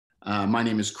My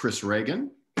name is Chris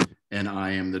Reagan, and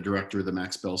I am the director of the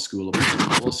Max Bell School of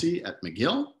Public Policy at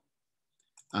McGill.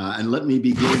 And let me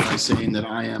begin by saying that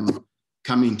I am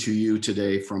coming to you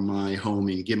today from my home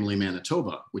in Gimli,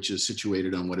 Manitoba, which is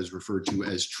situated on what is referred to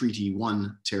as Treaty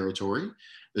 1 territory,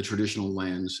 the traditional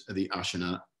lands of the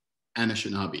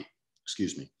Anishinaabe.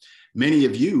 Excuse me. Many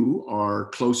of you are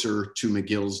closer to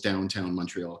McGill's downtown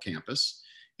Montreal campus,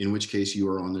 in which case you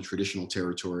are on the traditional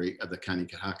territory of the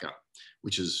Kanikahaka,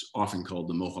 which is often called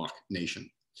the Mohawk Nation.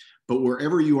 But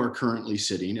wherever you are currently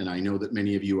sitting, and I know that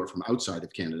many of you are from outside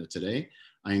of Canada today,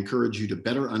 I encourage you to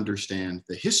better understand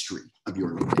the history of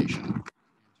your location and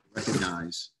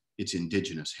recognize its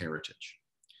Indigenous heritage.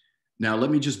 Now,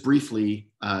 let me just briefly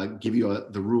give you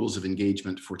the rules of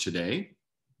engagement for today.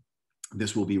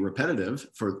 This will be repetitive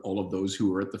for all of those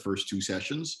who are at the first two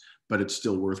sessions, but it's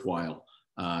still worthwhile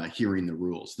hearing the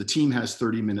rules. The team has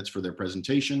 30 minutes for their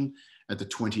presentation. At the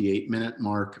 28-minute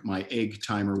mark, my egg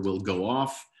timer will go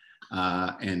off,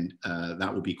 and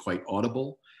that will be quite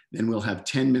audible. Then we'll have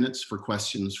 10 minutes for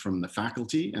questions from the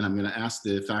faculty, and I'm going to ask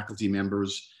the faculty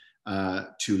members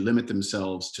to limit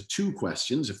themselves to 2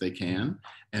 questions if they can,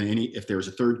 and if there's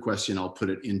a third question, I'll put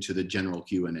it into the general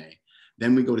Q&A.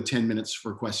 Then we go to 10 minutes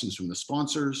for questions from the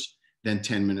sponsors, then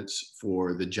 10 minutes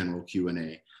for the general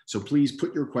Q&A. So please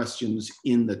put your questions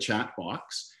in the chat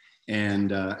box,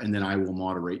 and then I will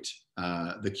moderate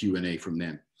the Q&A from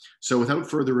then. So without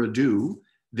further ado,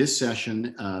 this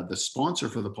session, the sponsor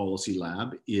for the Policy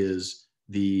Lab is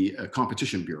the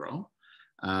Competition Bureau.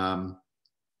 And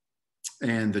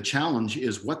the challenge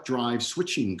is what drives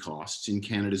switching costs in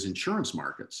Canada's insurance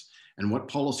markets, and what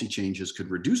policy changes could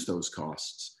reduce those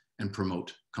costs and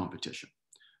promote competition.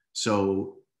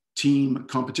 So Team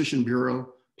Competition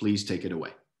Bureau, please take it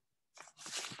away.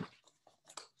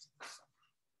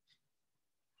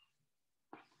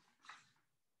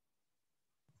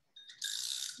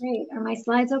 Great, are my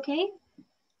slides okay?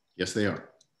 Yes, they are.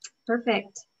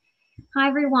 Perfect. Hi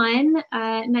everyone,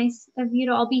 nice of you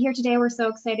to all be here today. We're so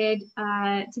excited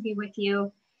to be with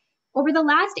you. Over the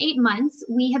last 8 months,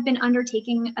 we have been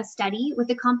undertaking a study with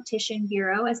the Competition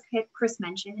Bureau, as Chris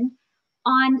mentioned,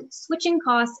 on switching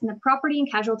costs in the property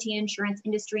and casualty insurance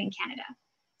industry in Canada.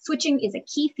 Switching is a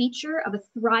key feature of a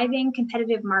thriving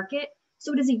competitive market,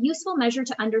 so it is a useful measure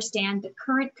to understand the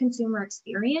current consumer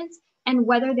experience and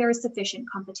whether there is sufficient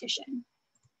competition.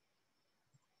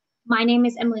 My name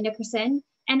is Emily Nickerson,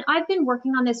 and I've been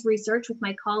working on this research with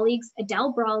my colleagues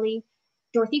Adele Brawley,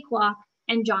 Dorothy Kwok,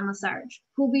 and John Lesarge,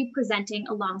 who will be presenting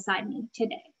alongside me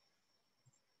today.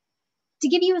 To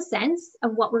give you a sense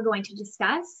of what we're going to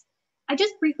discuss, I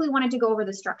just briefly wanted to go over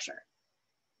the structure.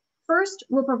 First,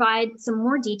 we'll provide some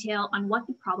more detail on what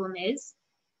the problem is.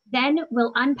 Then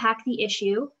we'll unpack the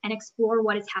issue and explore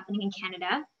what is happening in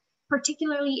Canada,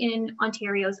 particularly in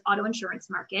Ontario's auto insurance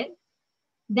market.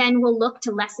 Then we'll look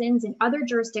to lessons in other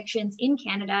jurisdictions in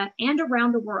Canada and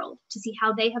around the world to see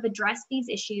how they have addressed these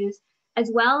issues,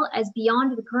 as well as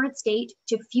beyond the current state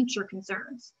to future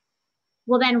concerns.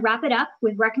 We'll then wrap it up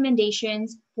with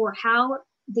recommendations for how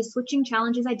the switching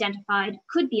challenges identified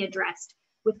could be addressed,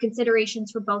 with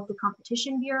considerations for both the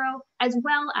Competition Bureau as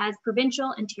well as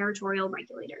provincial and territorial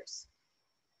regulators.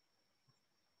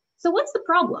 So what's the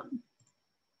problem?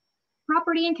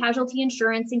 Property and casualty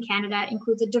insurance in Canada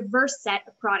includes a diverse set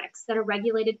of products that are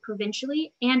regulated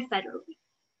provincially and federally.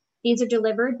 These are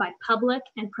delivered by public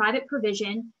and private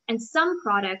provision, and some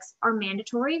products are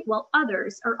mandatory while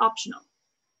others are optional.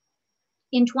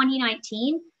 In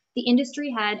 2019, the industry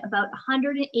had about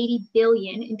 180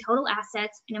 billion in total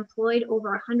assets and employed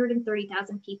over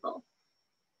 130,000 people.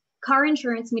 Car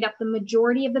insurance made up the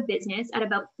majority of the business at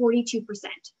about 42%.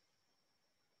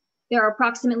 There are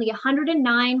approximately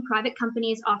 109 private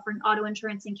companies offering auto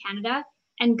insurance in Canada,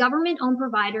 and government-owned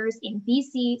providers in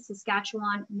BC,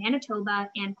 Saskatchewan, Manitoba,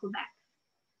 and Quebec.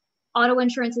 Auto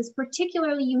insurance is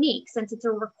particularly unique since it's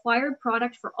a required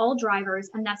product for all drivers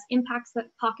and thus impacts the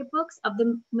pocketbooks of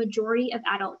the majority of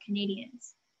adult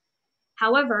Canadians.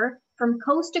 However, from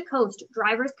coast to coast,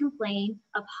 drivers complain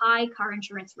of high car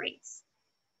insurance rates.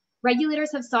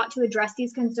 Regulators have sought to address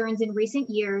these concerns in recent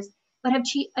years, but have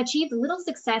achieved little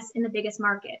success in the biggest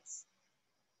markets.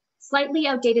 Slightly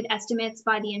outdated estimates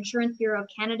by the Insurance Bureau of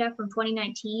Canada from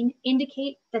 2019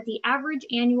 indicate that the average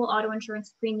annual auto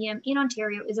insurance premium in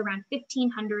Ontario is around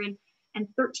 $1,500 and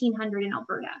 $1,300 in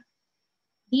Alberta.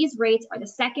 These rates are the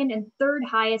second and third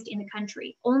highest in the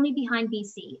country, only behind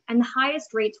BC, and the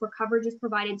highest rates where coverage is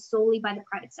provided solely by the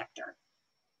private sector.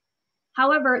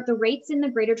 However, the rates in the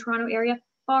Greater Toronto Area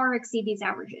far exceed these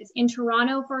averages. In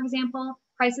Toronto, for example,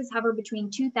 prices hover between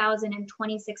 $2,000 and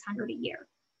 $2,600 a year.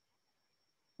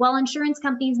 While insurance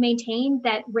companies maintain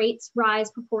that rates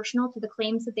rise proportional to the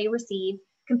claims that they receive,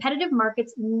 competitive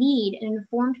markets need an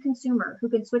informed consumer who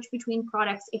can switch between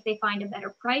products if they find a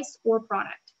better price or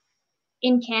product.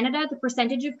 In Canada, the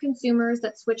percentage of consumers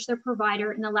that switch their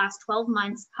provider in the last 12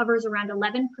 months hovers around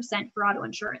 11% for auto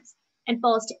insurance and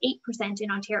falls to 8% in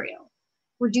Ontario.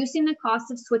 Reducing the cost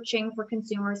of switching for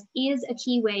consumers is a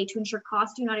key way to ensure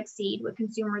costs do not exceed what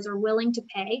consumers are willing to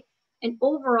pay, and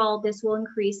overall, this will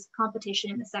increase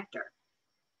competition in the sector.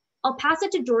 I'll pass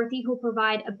it to Dorothy, who will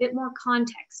provide a bit more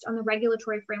context on the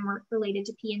regulatory framework related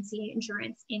to P&C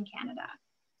insurance in Canada.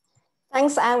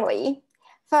 Thanks, Emily.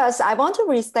 First, I want to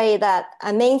restate that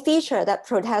a main feature that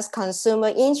protects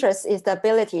consumer interests is the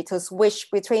ability to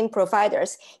switch between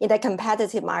providers in the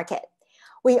competitive market.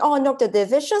 We all know the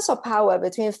divisions of power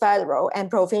between federal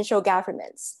and provincial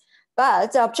governments,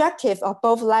 but the objective of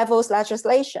both levels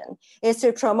legislation is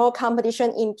to promote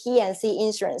competition in P&C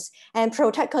insurance and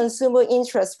protect consumer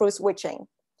interests through switching.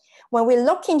 When we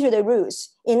look into the rules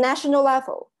in national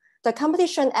level, the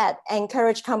Competition Act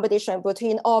encourages competition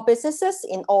between all businesses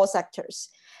in all sectors.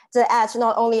 The Act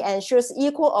not only ensures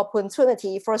equal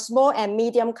opportunity for small and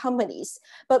medium companies,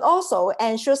 but also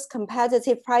ensures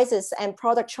competitive prices and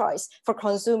product choice for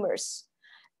consumers.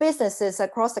 Businesses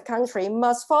across the country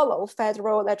must follow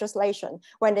federal legislation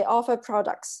when they offer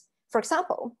products. For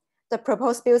example, the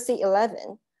proposed Bill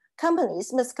C-11,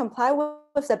 companies must comply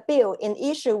with the bill in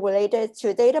issue related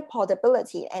to data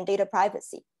portability and data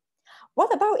privacy.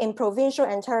 What about in provincial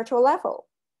and territorial level?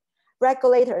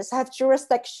 Regulators have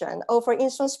jurisdiction over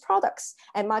insurance products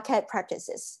and market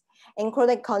practices,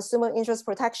 including consumer interest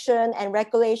protection and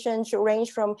regulation to range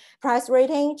from price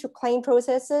rating to claim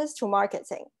processes to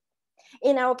marketing.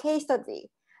 In our case study,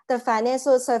 the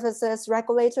Financial Services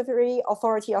Regulatory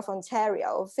Authority of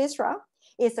Ontario, FSRA,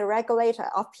 is the regulator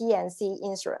of P&C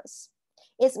insurance.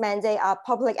 Its mandate are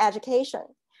public education,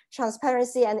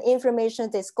 transparency and information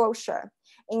disclosure,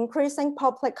 increasing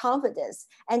public confidence,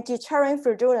 and deterring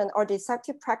fraudulent or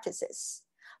deceptive practices.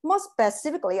 More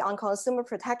specifically on consumer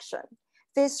protection,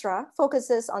 FSRA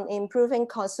focuses on improving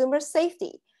consumer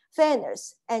safety,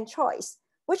 fairness, and choice,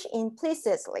 which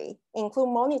implicitly include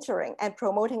monitoring and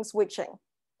promoting switching.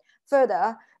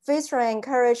 Further, FSRA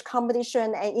encourages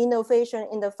competition and innovation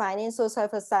in the financial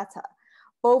service sector,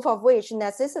 both of which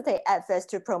necessitate efforts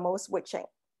to promote switching.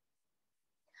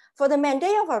 For the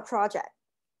mandate of our project,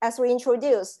 as we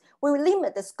introduced, we will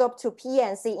limit the scope to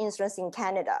P&C insurance in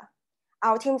Canada.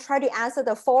 Our team tried to answer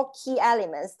the 4 key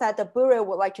elements that the Bureau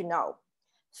would like to know.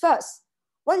 First,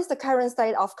 what is the current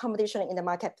state of competition in the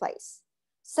marketplace?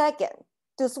 Second,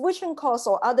 do switching costs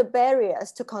or other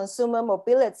barriers to consumer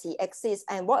mobility exist,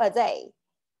 and what are they?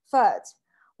 Third,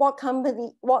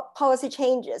 what policy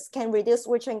changes can reduce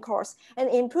switching costs and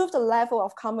improve the level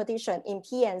of competition in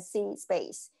P&C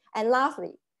space? And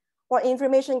lastly, what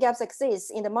information gaps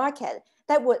exist in the market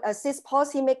that would assist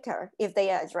policymakers if they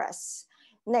are addressed?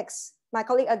 Next, my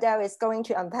colleague Adele is going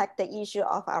to unpack the issue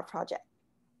of our project.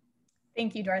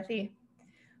 Thank you, Dorothy.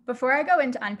 Before I go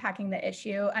into unpacking the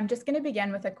issue, I'm just going to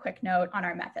begin with a quick note on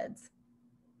our methods.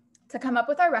 To come up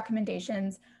with our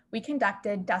recommendations, we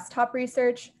conducted desktop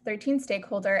research, 13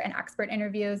 stakeholder and expert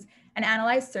interviews, and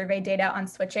analyzed survey data on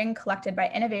switching collected by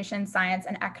Innovation, Science,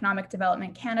 and Economic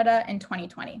Development Canada in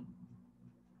 2020.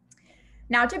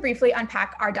 Now to briefly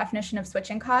unpack our definition of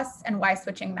switching costs and why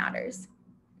switching matters.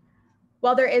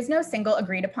 While there is no single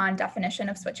agreed upon definition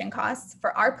of switching costs,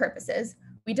 for our purposes,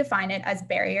 we define it as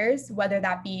barriers, whether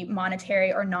that be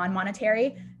monetary or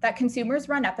non-monetary, that consumers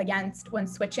run up against when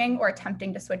switching or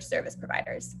attempting to switch service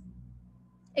providers.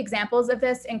 Examples of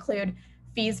this include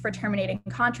fees for terminating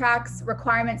contracts,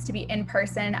 requirements to be in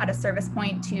person at a service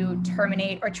point to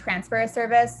terminate or transfer a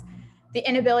service, the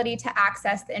inability to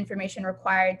access the information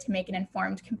required to make an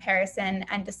informed comparison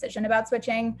and decision about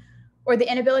switching, or the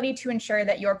inability to ensure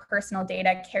that your personal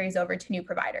data carries over to new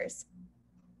providers.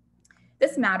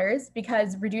 This matters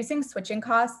because reducing switching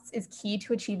costs is key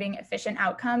to achieving efficient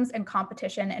outcomes and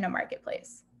competition in a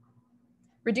marketplace.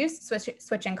 Reduced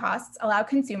switching costs allow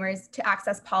consumers to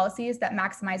access policies that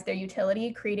maximize their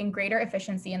utility, creating greater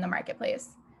efficiency in the marketplace.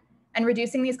 And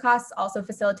reducing these costs also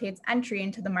facilitates entry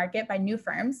into the market by new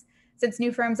firms, since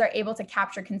new firms are able to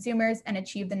capture consumers and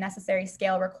achieve the necessary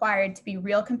scale required to be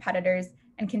real competitors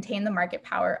and contain the market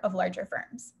power of larger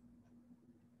firms.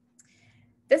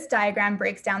 This diagram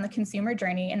breaks down the consumer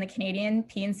journey in the Canadian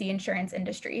P&C insurance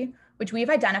industry, which we've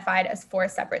identified as 4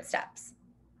 separate steps.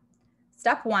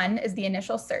 Step 1 is the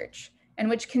initial search, in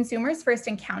which consumers first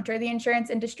encounter the insurance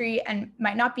industry and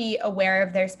might not be aware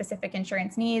of their specific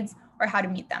insurance needs or how to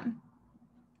meet them.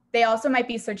 They also might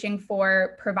be searching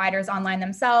for providers online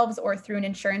themselves or through an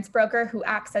insurance broker who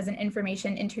acts as an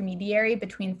information intermediary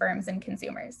between firms and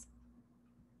consumers.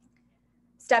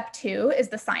 Step 2 is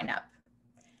the sign up,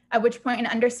 at which point an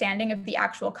understanding of the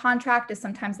actual contract is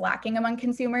sometimes lacking among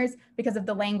consumers because of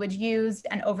the language used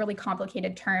and overly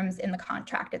complicated terms in the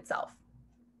contract itself.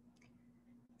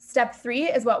 Step 3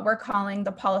 is what we're calling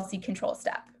the policy control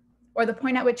step, or the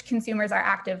point at which consumers are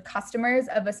active customers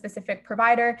of a specific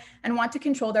provider and want to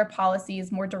control their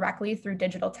policies more directly through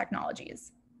digital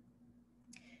technologies.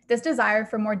 This desire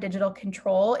for more digital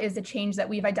control is a change that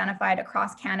we've identified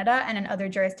across Canada and in other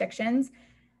jurisdictions,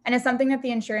 and is something that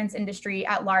the insurance industry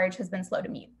at large has been slow to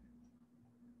meet.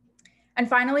 And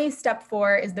finally, step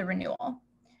 4 is the renewal.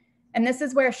 And this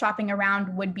is where shopping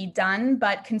around would be done,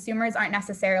 but consumers aren't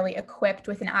necessarily equipped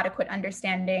with an adequate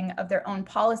understanding of their own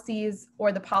policies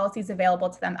or the policies available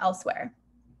to them elsewhere.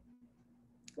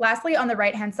 Lastly, on the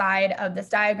right-hand side of this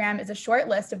diagram is a short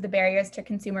list of the barriers to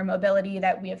consumer mobility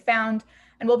that we have found,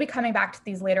 and we'll be coming back to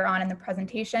these later on in the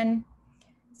presentation.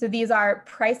 So these are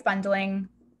price bundling,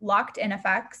 locked-in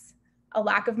effects, a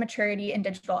lack of maturity in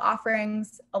digital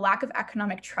offerings, a lack of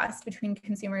economic trust between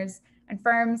consumers and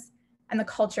firms, and the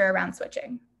culture around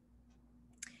switching.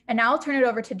 And now I'll turn it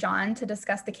over to John to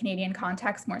discuss the Canadian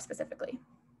context more specifically.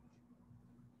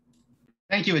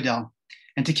 Thank you, Adele.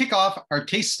 And to kick off our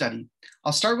case study,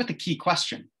 I'll start with the key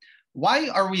question. Why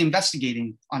are we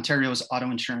investigating Ontario's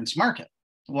auto insurance market?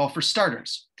 Well, for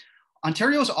starters,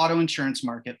 Ontario's auto insurance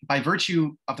market, by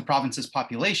virtue of the province's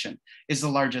population, is the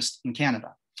largest in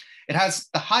Canada. It has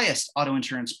the highest auto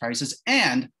insurance prices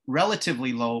and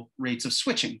relatively low rates of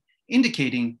switching,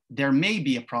 indicating there may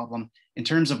be a problem in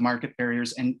terms of market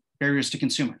barriers and barriers to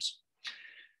consumers.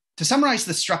 To summarize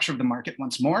the structure of the market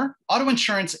once more, auto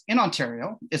insurance in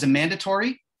Ontario is a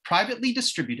mandatory, privately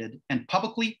distributed, and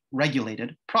publicly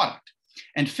regulated product,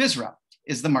 and FSRA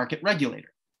is the market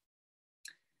regulator.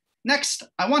 Next,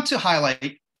 I want to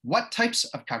highlight what types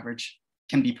of coverage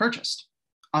can be purchased.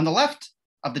 On the left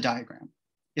of the diagram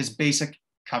is basic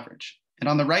coverage, and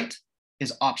on the right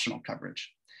is optional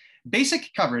coverage. Basic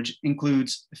coverage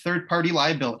includes third-party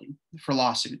liability for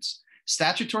lawsuits,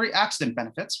 statutory accident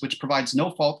benefits, which provides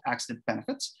no-fault accident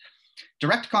benefits,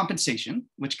 direct compensation,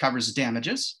 which covers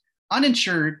damages,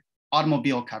 uninsured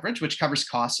automobile coverage, which covers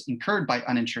costs incurred by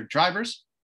uninsured drivers.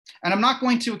 And I'm not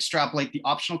going to extrapolate the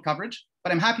optional coverage,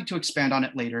 but I'm happy to expand on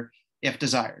it later if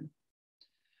desired.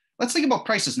 Let's think about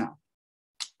prices now.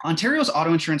 Ontario's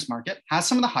auto insurance market has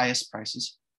some of the highest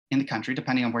prices in the country,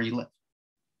 depending on where you live.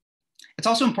 It's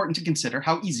also important to consider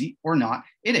how easy or not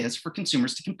it is for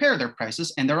consumers to compare their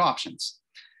prices and their options.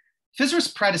 FSRA's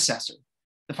predecessor,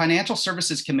 the Financial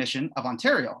Services Commission of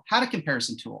Ontario, had a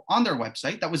comparison tool on their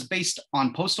website that was based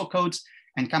on postal codes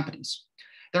and companies.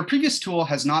 Their previous tool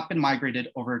has not been migrated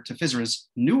over to FSRA's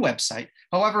new website.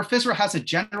 However, FSRA has a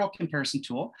general comparison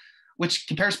tool which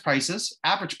compares prices,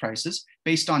 average prices,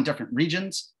 based on different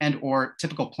regions and or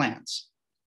typical plans.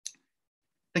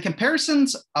 The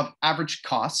comparisons of average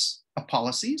costs of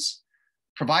policies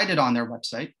provided on their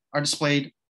website are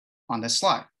displayed on this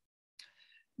slide.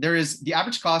 There is the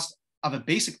average cost of a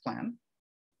basic plan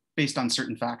based on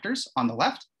certain factors on the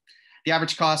left. The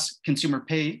average cost consumers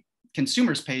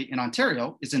pay in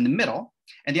Ontario is in the middle,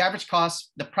 and the average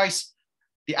cost of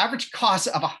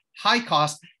a high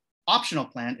cost optional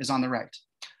plan is on the right.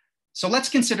 So let's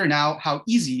consider now how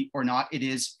easy or not it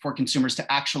is for consumers to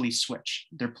actually switch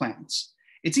their plans.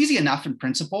 It's easy enough in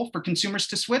principle for consumers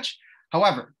to switch.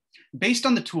 However, based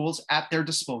on the tools at their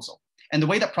disposal and the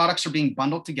way that products are being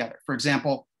bundled together, for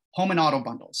example, home and auto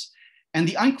bundles, and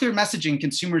the unclear messaging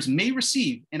consumers may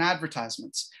receive in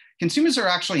advertisements, consumers are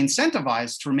actually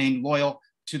incentivized to remain loyal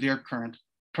to their current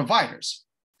providers.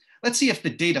 Let's see if the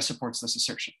data supports this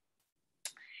assertion.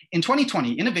 In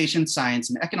 2020, Innovation, Science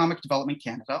and Economic Development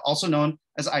Canada, also known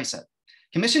as ISED,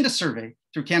 commissioned a survey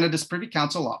through Canada's Privy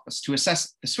Council office to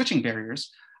assess the switching barriers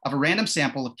of a random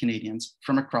sample of Canadians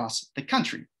from across the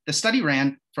country. The study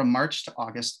ran from March to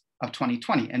August of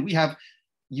 2020, and we have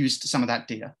used some of that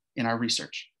data in our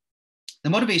research. The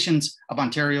motivations of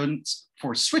Ontarians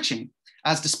for switching,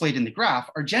 as displayed in the graph,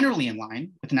 are generally in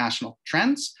line with national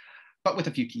trends, but with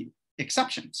a few key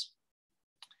exceptions.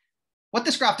 What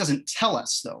this graph doesn't tell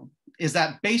us, though, is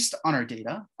that based on our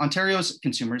data, Ontario's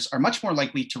consumers are much more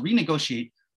likely to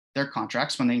renegotiate their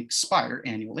contracts when they expire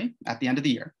annually at the end of the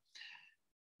year,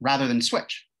 rather than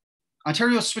switch.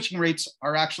 Ontario's switching rates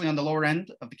are actually on the lower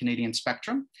end of the Canadian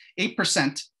spectrum.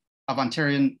 8% of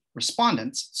Ontarian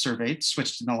respondents surveyed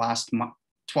switched in the last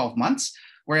 12 months,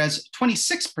 whereas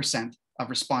 26% of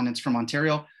respondents from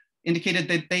Ontario indicated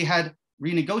that they had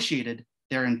renegotiated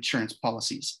their insurance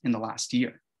policies in the last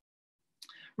year.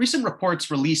 Recent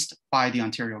reports released by the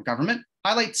Ontario government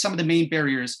highlight some of the main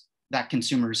barriers that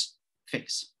consumers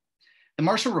face. The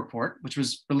Marshall Report, which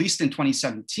was released in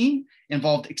 2017,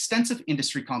 involved extensive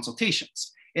industry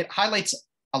consultations. It highlights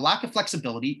a lack of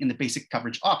flexibility in the basic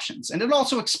coverage options, and it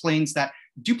also explains that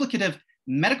duplicative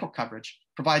medical coverage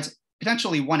provides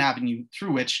potentially one avenue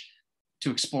through which to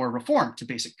explore reform to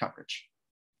basic coverage.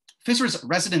 FSRA's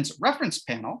Residents Reference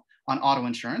Panel on Auto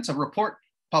Insurance, a report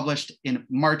published in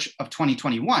March of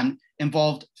 2021,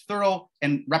 involved thorough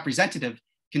and representative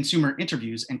consumer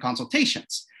interviews and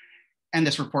consultations. And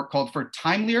this report called for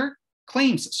timelier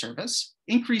claims service,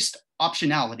 increased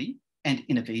optionality and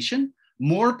innovation,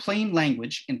 more plain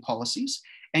language in policies,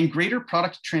 and greater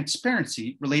product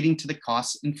transparency relating to the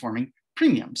costs informing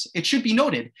premiums. It should be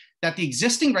noted that the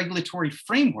existing regulatory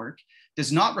framework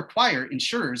does not require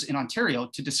insurers in Ontario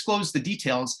to disclose the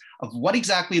details of what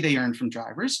exactly they earn from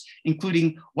drivers,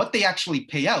 including what they actually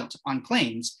pay out on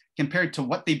claims compared to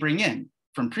what they bring in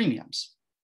from premiums.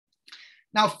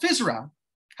 Now, FSRA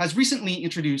has recently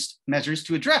introduced measures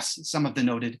to address some of the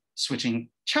noted switching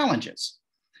challenges.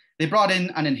 They brought in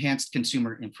an enhanced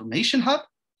consumer information hub.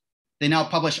 They now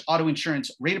publish auto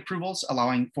insurance rate approvals,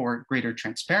 allowing for greater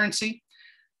transparency.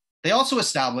 They also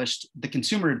established the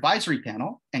Consumer Advisory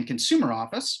Panel and Consumer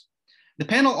Office. The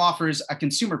panel offers a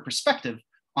consumer perspective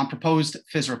on proposed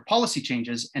FSRA policy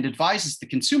changes and advises the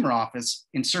Consumer Office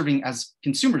in serving as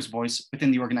consumer's voice within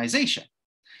the organization.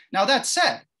 Now, that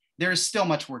said, there is still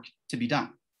much work to be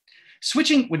done.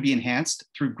 Switching would be enhanced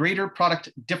through greater product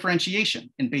differentiation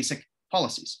in basic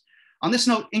policies. On this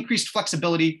note, increased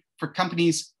flexibility for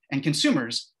companies and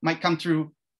consumers might come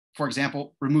through, for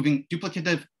example, removing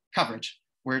duplicative coverage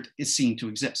where it is seen to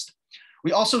exist.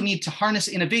 We also need to harness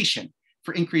innovation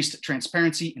for increased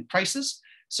transparency in prices.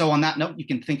 So on that note, you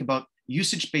can think about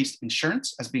usage-based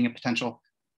insurance as being a potential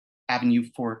avenue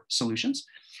for solutions.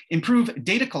 Improve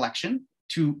data collection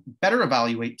to better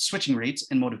evaluate switching rates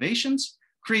and motivations,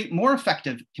 create more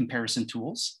effective comparison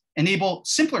tools, enable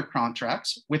simpler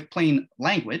contracts with plain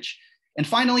language, and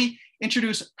finally,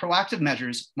 introduce proactive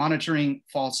measures monitoring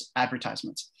false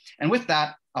advertisements. And with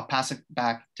that, I'll pass it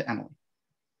back to Emily.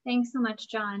 Thanks so much,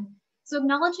 John. So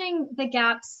acknowledging the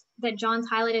gaps that John's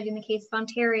highlighted in the case of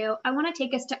Ontario, I want to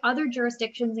take us to other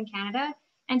jurisdictions in Canada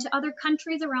and to other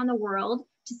countries around the world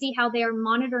to see how they are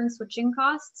monitoring switching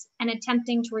costs and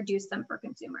attempting to reduce them for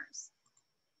consumers.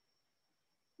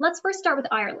 Let's first start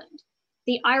with Ireland.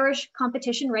 The Irish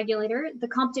competition regulator, the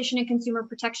Competition and Consumer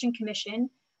Protection Commission,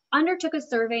 undertook a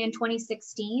survey in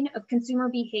 2016 of consumer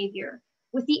behavior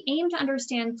with the aim to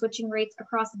understand switching rates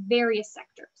across various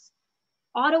sectors.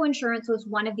 Auto insurance was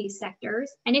one of these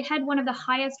sectors, and it had one of the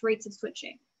highest rates of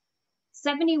switching.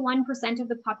 71% of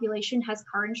the population has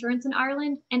car insurance in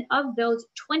Ireland, and of those,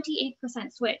 28%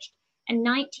 switched, and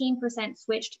 19%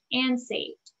 switched and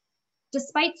saved.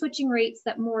 Despite switching rates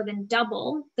that more than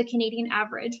double the Canadian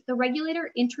average, the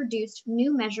regulator introduced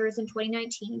new measures in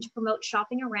 2019 to promote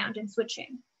shopping around and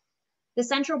switching. The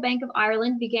Central Bank of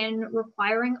Ireland began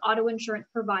requiring auto insurance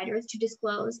providers to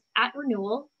disclose at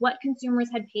renewal what consumers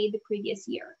had paid the previous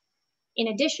year. In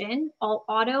addition, all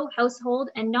auto, household,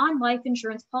 and non-life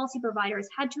insurance policy providers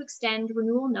had to extend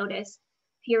renewal notice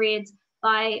periods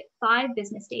by 5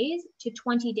 business days to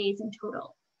 20 days in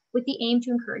total, with the aim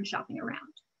to encourage shopping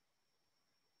around.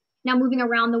 Now, moving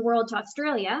around the world to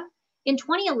Australia, in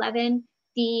 2011,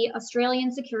 the Australian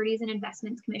Securities and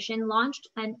Investments Commission launched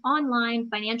an online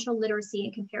financial literacy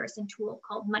and comparison tool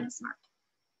called MoneySmart.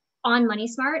 On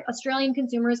MoneySmart, Australian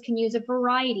consumers can use a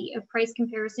variety of price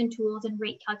comparison tools and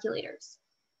rate calculators.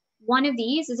 One of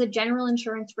these is a general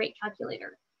insurance rate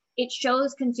calculator. It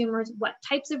shows consumers what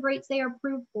types of rates they are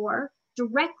approved for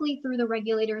directly through the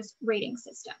regulator's rating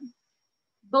system.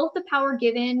 Both the power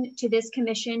given to this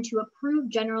commission to approve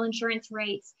general insurance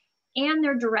rates and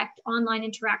their direct online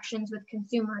interactions with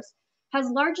consumers has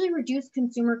largely reduced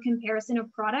consumer comparison of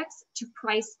products to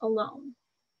price alone.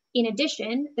 In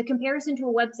addition, the comparison to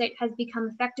a website has become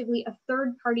effectively a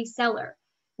third-party seller,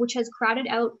 which has crowded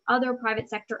out other private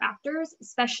sector actors,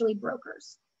 especially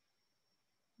brokers.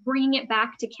 Bringing it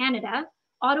back to Canada,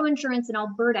 auto insurance in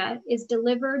Alberta is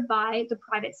delivered by the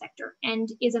private sector and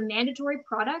is a mandatory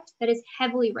product that is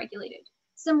heavily regulated,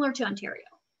 similar to Ontario.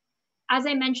 As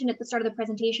I mentioned at the start of the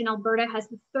presentation, Alberta has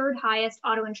the 3rd highest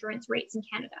auto insurance rates in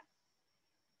Canada.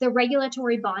 The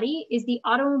regulatory body is the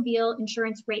Automobile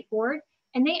Insurance Rate Board,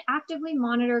 and they actively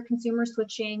monitor consumer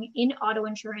switching in auto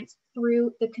insurance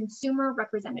through the consumer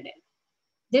representative.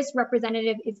 This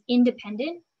representative is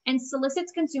independent and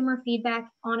solicits consumer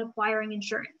feedback on acquiring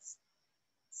insurance.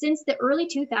 Since the early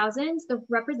 2000s, the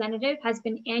representative has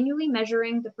been annually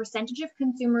measuring the percentage of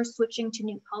consumers switching to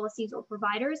new policies or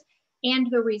providers and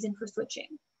the reason for switching.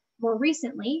 More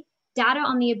recently, data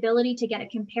on the ability to get a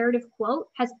comparative quote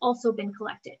has also been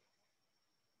collected.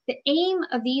 The aim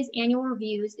of these annual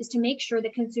reviews is to make sure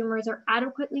that consumers are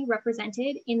adequately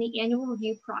represented in the annual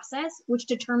review process, which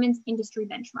determines industry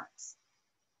benchmarks.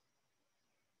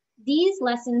 These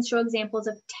lessons show examples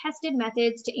of tested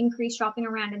methods to increase shopping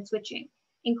around and switching,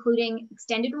 including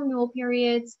extended renewal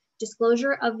periods,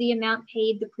 disclosure of the amount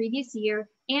paid the previous year,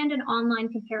 and an online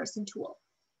comparison tool.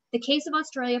 The case of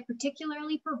Australia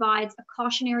particularly provides a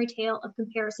cautionary tale of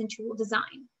comparison tool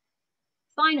design.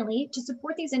 Finally, to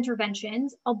support these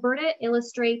interventions, Alberta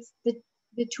illustrates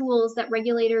the tools that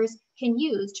regulators can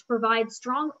use to provide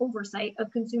strong oversight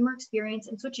of consumer experience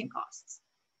and switching costs.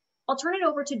 I'll turn it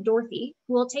over to Dorothy,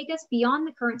 who will take us beyond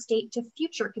the current state to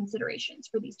future considerations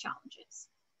for these challenges.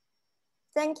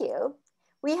 Thank you.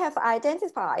 We have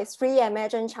identified 3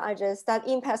 emerging challenges that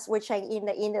impact switching in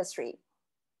the industry.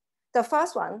 The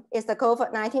first one is the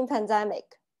COVID-19 pandemic.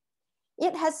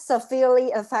 It has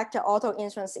severely affected the auto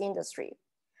insurance industry.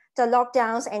 The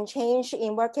lockdowns and change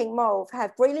in working mode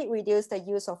have greatly reduced the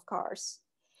use of cars.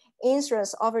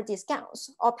 Insurance offered discounts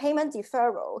or payment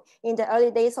deferral in the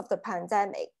early days of the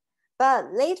pandemic,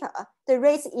 but later the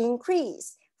rates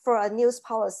increased for a new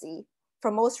policy for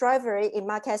most drivers in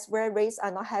markets where rates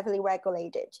are not heavily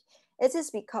regulated. It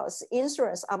is because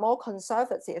insurers are more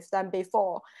conservative than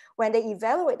before when they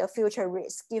evaluate the future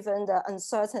risk given the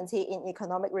uncertainty in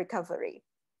economic recovery.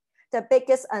 The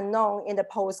biggest unknown in the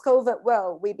post-COVID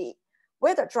world will be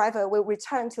whether driver will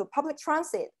return to public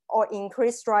transit or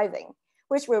increase driving,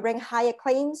 which will bring higher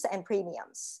claims and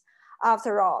premiums.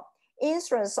 After all,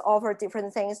 insurance offers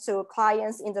different things to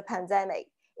clients in the pandemic.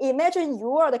 Imagine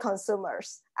you are the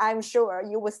consumers. I'm sure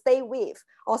you will stay with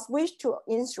or switch to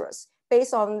insurance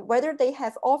based on whether they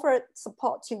have offered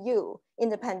support to you in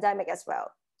the pandemic as well.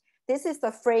 This is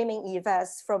the framing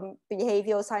effects from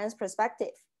behavioral science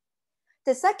perspective.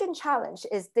 The second challenge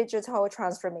is digital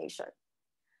transformation.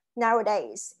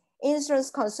 Nowadays,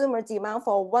 insurance consumers demand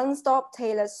for one-stop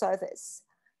tailored service.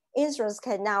 Insurance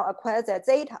can now acquire their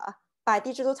data by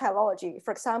digital technology,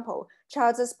 for example,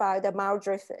 charges by the mile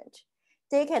driven.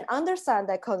 They can understand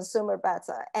the consumer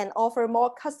better and offer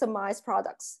more customized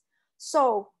products.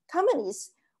 So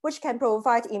companies which can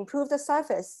provide improved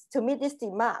service to meet this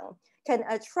demand can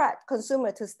attract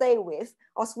consumers to stay with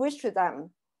or switch to them.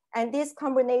 And this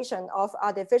combination of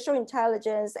artificial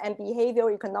intelligence and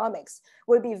behavioral economics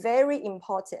will be very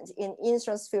important in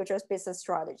insurance futures business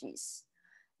strategies.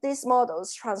 These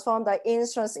models transform the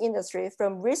insurance industry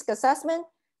from risk assessment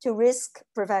to risk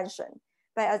prevention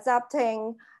by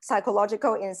adapting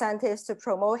psychological incentives to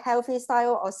promote healthy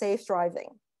style or safe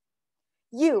driving.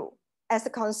 You, as the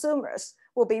consumers,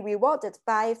 will be rewarded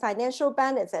by financial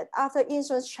benefit after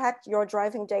insurance checked your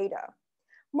driving data.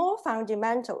 More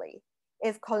fundamentally,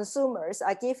 if consumers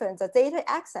are given the data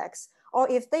access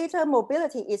or if data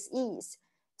mobility is eased,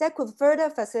 that could further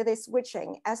facilitate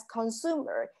switching as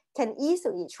consumers can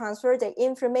easily transfer their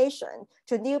information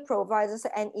to new providers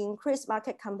and increase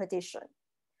market competition.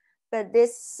 But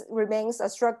this remains a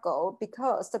struggle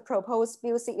because the proposed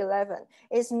Bill C-11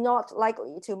 is not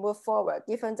likely to move forward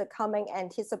given the coming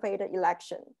anticipated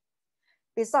election.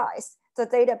 Besides, the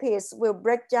data piece will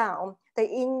break down the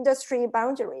industry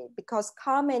boundary because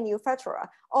car manufacturers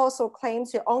also claim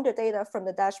to own the data from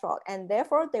the dashboard and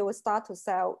therefore they will start to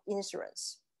sell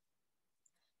insurance.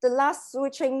 The last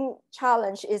switching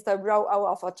challenge is the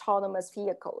rollout of autonomous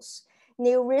vehicles.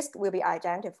 New risks will be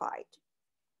identified.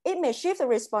 It may shift the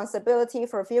responsibility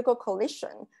for vehicle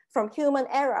collision from human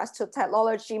errors to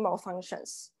technology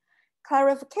malfunctions.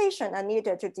 Clarification are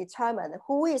needed to determine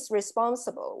who is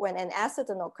responsible when an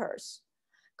accident occurs.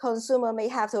 Consumers may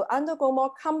have to undergo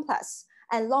more complex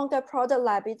and longer product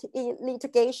liability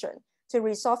litigation to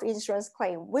resolve insurance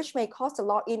claims, which may cause a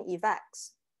lot in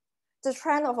effects. The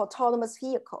trend of autonomous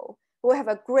vehicle will have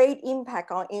a great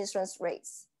impact on insurance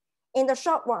rates. In the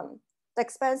short run, the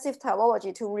expensive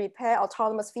technology to repair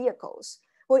autonomous vehicles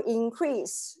will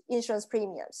increase insurance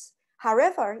premiums.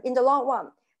 However, in the long run,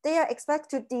 they are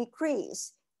expected to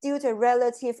decrease due to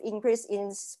relative increase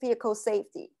in vehicle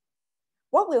safety.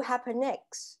 What will happen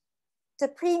next? The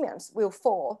premiums will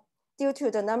fall due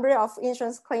to the number of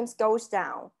insurance claims goes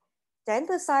down. Then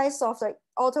the size of the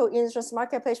auto insurance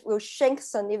marketplace will shrink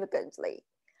significantly.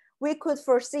 We could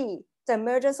foresee the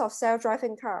emergence of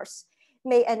self-driving cars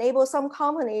may enable some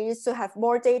companies to have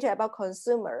more data about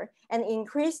consumers and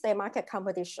increase their market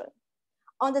competition.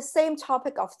 On the same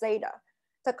topic of data,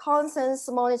 the constant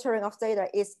monitoring of data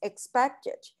is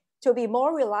expected to be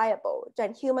more reliable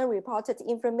than human reported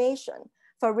information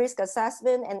for risk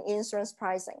assessment and insurance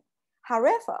pricing.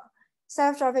 However,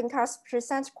 self-driving cars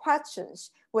present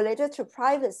questions related to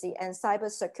privacy and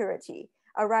cybersecurity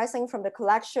arising from the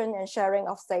collection and sharing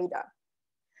of data.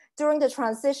 During the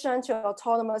transition to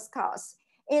autonomous cars,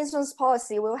 insurance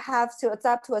policy will have to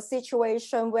adapt to a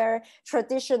situation where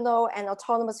traditional and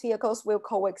autonomous vehicles will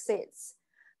coexist.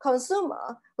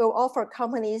 Consumer will offer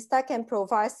companies that can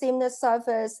provide seamless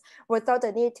service without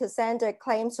the need to send a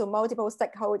claim to multiple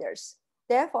stakeholders.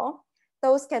 Therefore,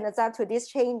 those can adapt to these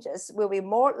changes will be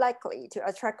more likely to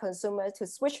attract consumers to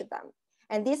switch them.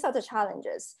 And these are the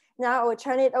challenges. Now I will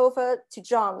turn it over to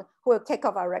John, who will kick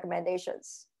off our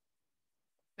recommendations.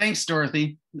 Thanks,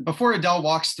 Dorothy. Before Adele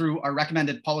walks through our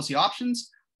recommended policy options,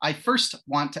 I first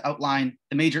want to outline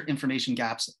the major information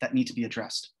gaps that need to be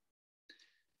addressed.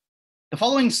 The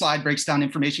following slide breaks down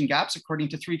information gaps according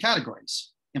to 3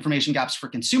 categories: information gaps for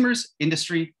consumers,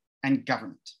 industry, and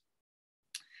government.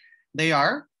 They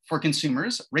are, for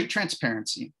consumers, rate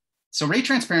transparency. So rate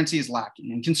transparency is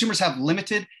lacking, and consumers have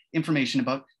limited information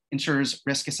about insurers'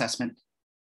 risk assessment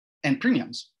and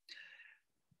premiums.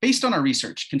 Based on our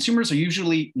research, consumers are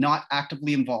usually not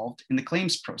actively involved in the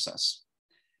claims process.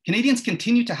 Canadians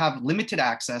continue to have limited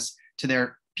access to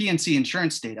their P&C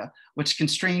insurance data, which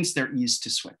constrains their ease to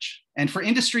switch. And for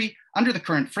industry, under the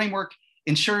current framework,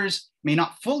 insurers may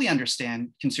not fully understand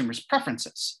consumers'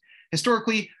 preferences.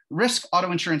 Historically, risk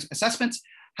auto insurance assessments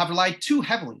have relied too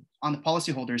heavily on the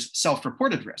policyholder's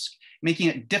self-reported risk, making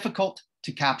it difficult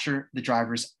to capture the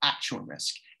driver's actual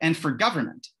risk. And for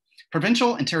government,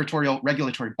 provincial and territorial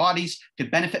regulatory bodies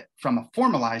could benefit from a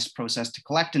formalized process to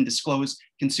collect and disclose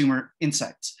consumer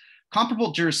insights.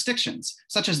 Comparable jurisdictions,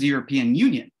 such as the European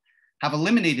Union, have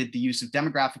eliminated the use of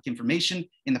demographic information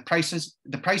in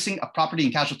the pricing of property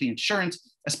and casualty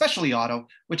insurance, especially auto,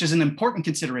 which is an important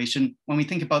consideration when we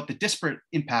think about the disparate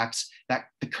impacts that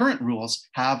the current rules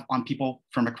have on people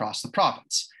from across the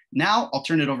province. Now I'll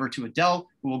turn it over to Adele,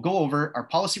 who will go over our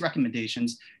policy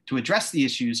recommendations to address the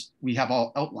issues we have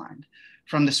all outlined.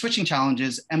 From the switching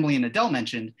challenges Emily and Adele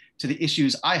mentioned, to the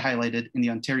issues I highlighted in the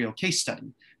Ontario case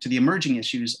study, to the emerging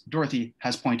issues Dorothy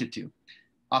has pointed to.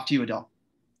 Off to you, Adele.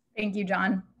 Thank you,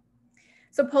 John.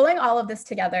 So pulling all of this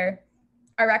together,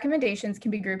 our recommendations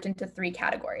can be grouped into 3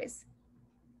 categories.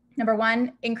 Number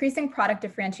 1, increasing product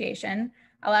differentiation,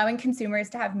 allowing consumers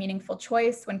to have meaningful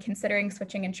choice when considering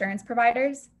switching insurance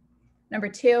providers. Number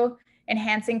 2,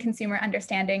 enhancing consumer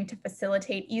understanding to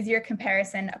facilitate easier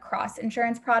comparison across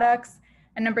insurance products.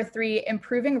 And number 3,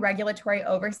 improving regulatory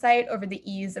oversight over the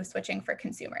ease of switching for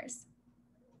consumers.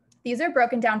 These are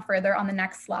broken down further on the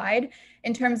next slide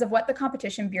in terms of what the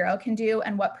Competition Bureau can do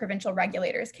and what provincial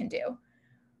regulators can do.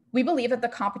 We believe that the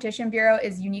Competition Bureau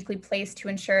is uniquely placed to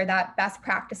ensure that best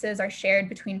practices are shared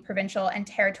between provincial and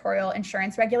territorial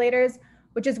insurance regulators,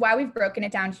 which is why we've broken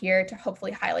it down here to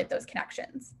hopefully highlight those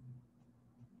connections.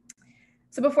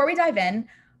 So before we dive in,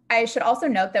 I should also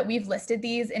note that we've listed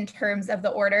these in terms of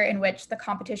the order in which the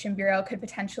Competition Bureau could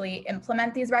potentially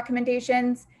implement these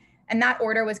recommendations. And that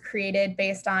order was created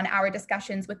based on our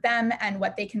discussions with them and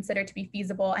what they consider to be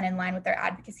feasible and in line with their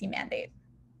advocacy mandate.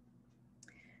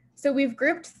 So we've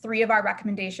grouped 3 of our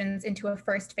recommendations into a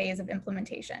first phase of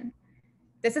implementation.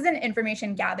 This is an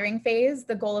information gathering phase,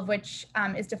 the goal of which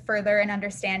is to further an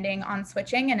understanding on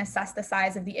switching and assess the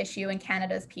size of the issue in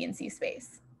Canada's P&C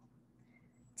space.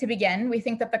 To begin, we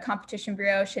think that the Competition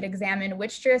Bureau should examine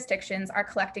which jurisdictions are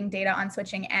collecting data on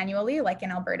switching annually, like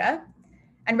in Alberta,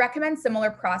 and recommend similar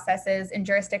processes in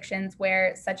jurisdictions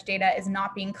where such data is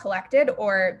not being collected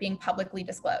or being publicly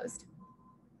disclosed.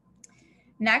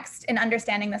 Next, in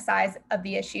understanding the size of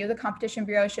the issue, the Competition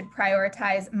Bureau should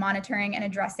prioritize monitoring and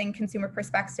addressing consumer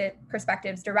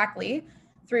perspectives directly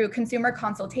through consumer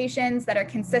consultations that are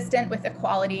consistent with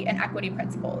equality and equity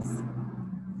principles.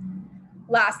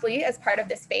 Lastly, as part of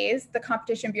this phase, the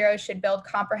Competition Bureau should build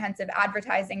comprehensive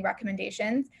advertising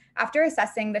recommendations after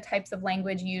assessing the types of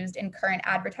language used in current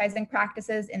advertising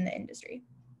practices in the industry.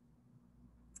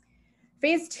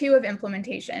 Phase 2 of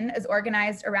implementation is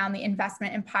organized around the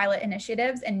investment in pilot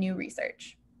initiatives and new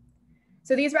research.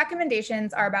 So these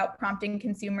recommendations are about prompting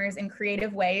consumers in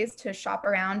creative ways to shop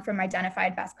around from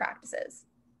identified best practices.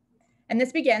 And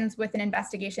this begins with an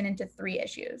investigation into 3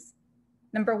 issues.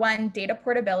 Number 1, data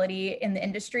portability in the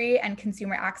industry and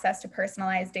consumer access to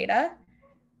personalized data.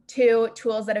 2,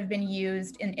 tools that have been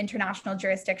used in international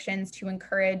jurisdictions to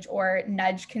encourage or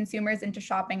nudge consumers into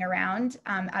shopping around,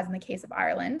 as in the case of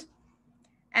Ireland.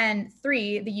 And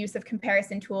 3, the use of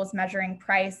comparison tools measuring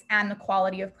price and the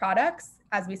quality of products,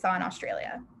 as we saw in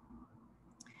Australia.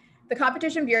 The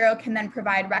Competition Bureau can then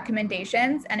provide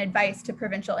recommendations and advice to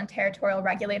provincial and territorial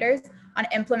regulators on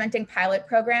implementing pilot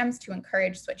programs to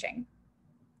encourage switching.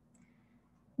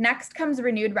 Next comes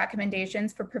renewed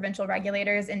recommendations for provincial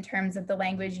regulators in terms of the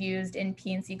language used in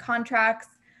P&C contracts,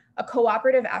 a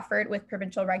cooperative effort with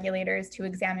provincial regulators to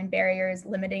examine barriers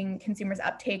limiting consumers'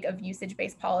 uptake of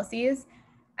usage-based policies,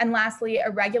 and lastly, a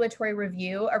regulatory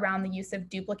review around the use of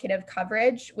duplicative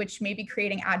coverage, which may be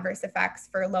creating adverse effects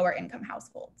for lower income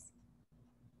households.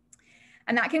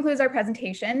 And that concludes our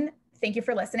presentation. Thank you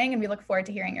for listening, and we look forward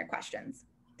to hearing your questions.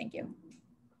 Thank you.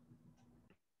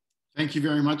 Thank you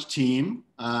very much, team.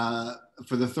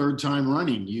 For the third time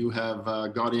running, you have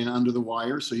got in under the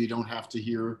wire, so you don't have to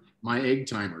hear my egg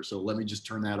timer. So let me just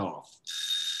turn that off.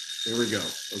 There we go.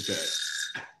 Okay.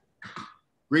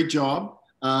 Great job.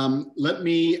 Let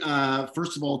me,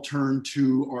 first of all, turn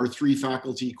to our three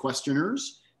faculty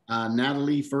questioners.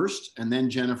 Natalie first, and then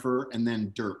Jennifer, and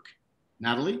then Dirk.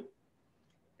 Natalie?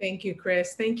 Thank you,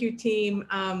 Chris. Thank you, team.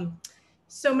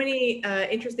 So many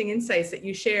interesting insights that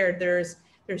you shared. There's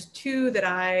two that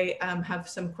I have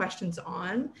some questions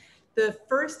on. The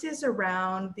first is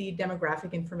around the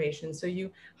demographic information. So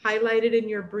you highlighted in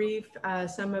your brief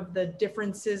some of the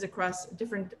differences across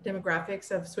different demographics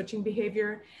of switching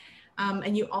behavior.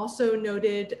 And you also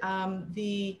noted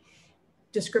the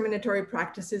discriminatory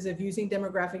practices of using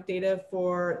demographic data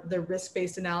for the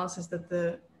risk-based analysis that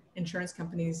the insurance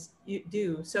companies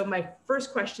do. So my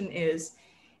first question is,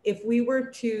 if we were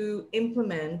to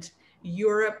implement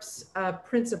Europe's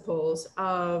principles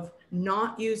of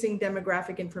not using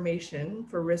demographic information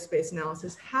for risk-based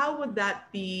analysis, how would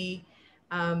that be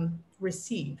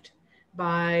received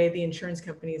by the insurance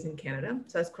companies in Canada?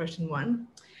 So that's question one.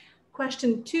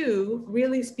 Question two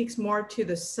really speaks more to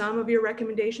the sum of your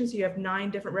recommendations. You have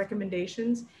 9 different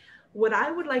recommendations. What I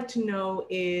would like to know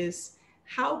is,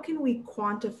 how can we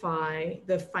quantify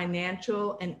the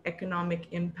financial and economic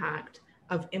impact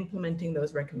of implementing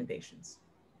those recommendations?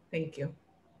 Thank you.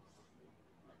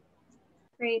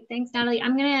 Great, thanks, Natalie.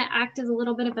 I'm gonna act as a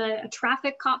little bit of a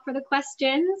traffic cop for the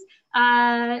questions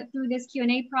through this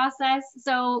Q&A process.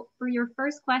 So for your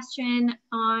first question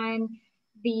on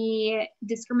the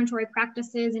discriminatory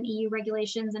practices and EU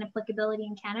regulations and applicability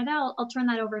in Canada, I'll turn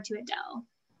that over to Adele.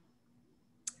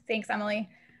 Thanks, Emily.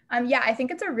 Yeah, I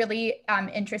think it's a really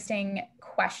interesting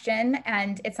question,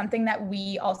 and it's something that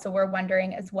we also were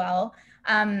wondering as well.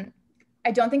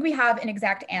 I don't think we have an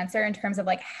exact answer in terms of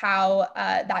like how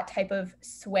that type of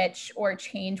switch or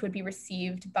change would be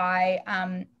received by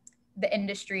the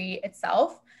industry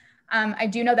itself. I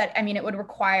do know that, I mean, it would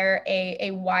require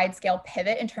a wide scale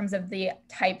pivot in terms of the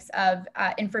types of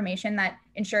information that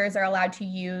insurers are allowed to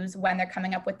use when they're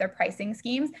coming up with their pricing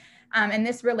schemes. And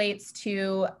this relates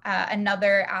to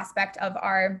another aspect of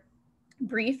our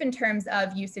brief in terms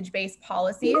of usage-based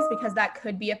policies, because that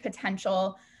could be a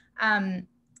potential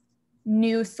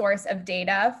new source of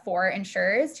data for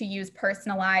insurers to use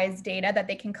personalized data that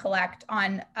they can collect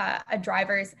on a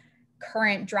driver's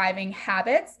current driving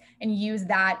habits and use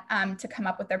that to come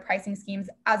up with their pricing schemes,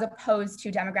 as opposed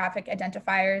to demographic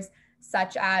identifiers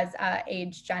such as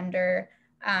age, gender,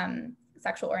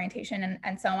 sexual orientation,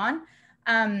 and so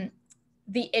on.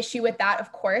 The issue with that,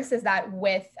 of course, is that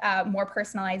with more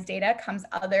personalized data comes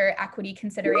other equity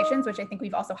considerations, which I think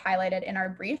we've also highlighted in our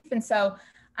brief. And so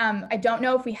I don't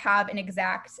know if we have an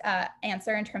exact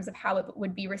answer in terms of how it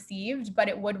would be received, but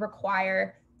it would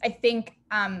require, I think,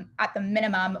 at the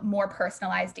minimum, more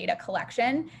personalized data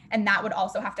collection. And that would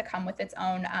also have to come with its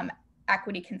own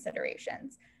equity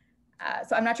considerations.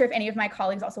 So I'm not sure if any of my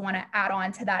colleagues also want to add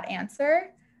on to that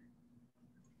answer.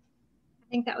 I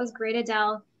think that was great,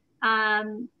 Adele.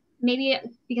 Maybe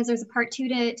because there's a part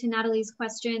 2 to Natalie's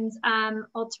questions,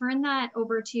 I'll turn that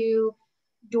over to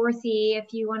Dorothy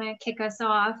if you want to kick us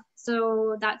off.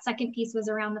 So that second piece was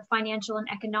around the financial and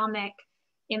economic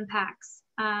impacts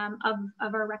of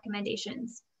our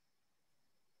recommendations.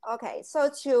 Okay, so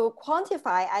to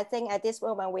quantify, I think at this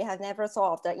moment we have never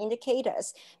thought of the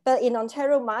indicators, but in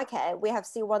Ontario market, we have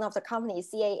seen one of the companies,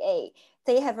 CAA,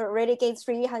 they have already gained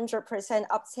 300%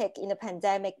 uptick in the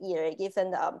pandemic year, given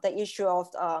the issue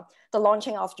of the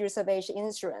launching of user-based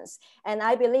insurance. And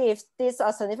I believe this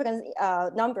significant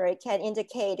number can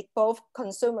indicate both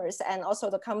consumers and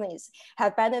also the companies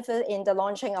have benefited in the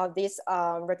launching of this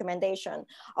recommendation.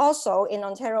 Also in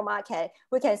Ontario market,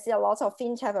 we can see a lot of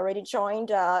fintech already joined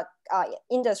the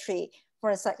industry.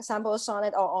 For example,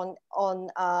 Sonnet or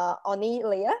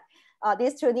Onilia.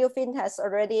 These 2 new fintechs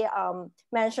already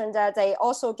mentioned that they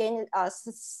also gained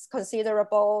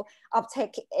considerable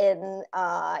uptake in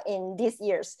these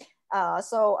years.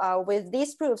 With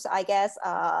these proofs, I guess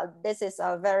this is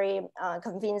a very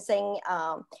convincing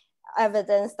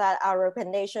evidence that our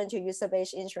recommendation to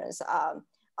user-based insurance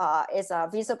is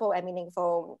visible and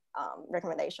meaningful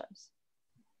recommendations.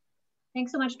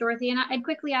 Thanks so much, Dorothy. And I'd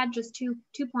quickly add just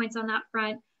two points on that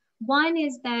front. One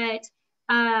is that,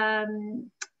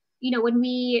 you know, when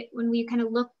we kind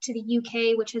of look to the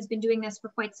UK, which has been doing this for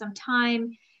quite some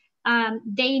time,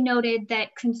 they noted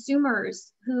that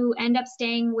consumers who end up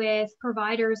staying with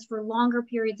providers for longer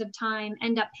periods of time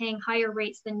end up paying higher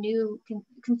rates than new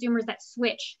consumers that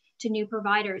switch to new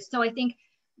providers. So I think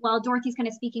while Dorothy's kind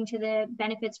of speaking to the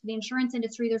benefits for the insurance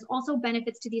industry, there's also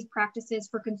benefits to these practices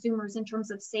for consumers in terms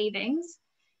of savings.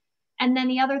 And then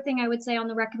the other thing I would say on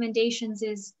the recommendations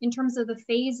is in terms of the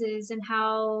phases and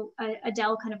how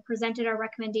Adele kind of presented our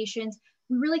recommendations,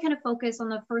 we really kind of focus on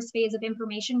the first phase of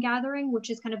information gathering, which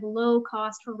is kind of low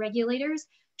cost for regulators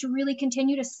to really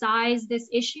continue to size this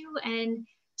issue and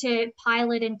to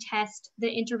pilot and test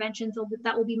the interventions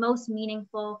that will be most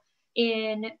meaningful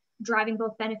in driving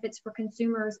both benefits for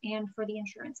consumers and for the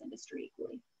insurance industry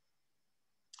equally.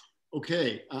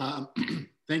 Okay,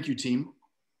 thank you, team.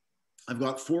 I've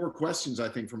got 4 questions, I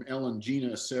think, from Ellen,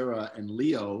 Gina, Sarah, and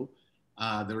Leo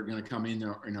that are going to come in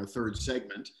our third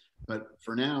segment. But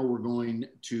for now, we're going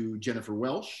to Jennifer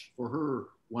Welsh for her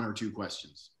 1 or 2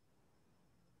 questions.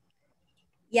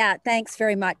 Yeah, thanks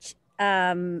very much.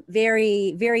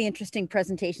 Very, very interesting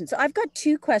presentation. So I've got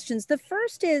 2 questions. The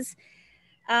first is,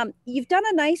 you've done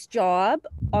a nice job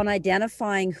on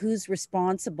identifying who's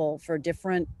responsible for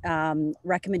different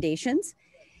recommendations.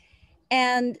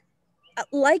 And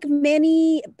like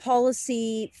many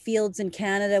policy fields in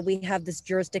Canada, we have this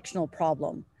jurisdictional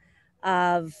problem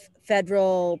of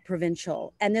federal,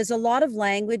 provincial. And there's a lot of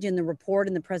language in the report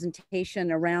and the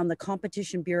presentation around the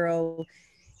Competition Bureau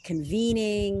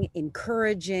convening,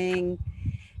 encouraging.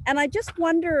 And I just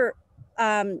wonder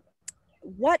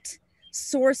what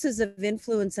sources of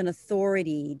influence and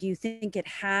authority do you think it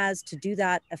has to do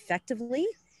that effectively?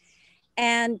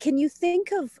 And can you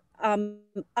think of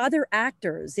other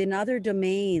actors in other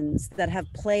domains that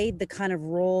have played the kind of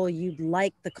role you'd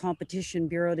like the Competition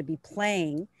Bureau to be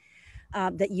playing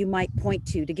that you might point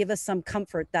to give us some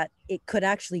comfort that it could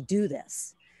actually do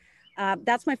this?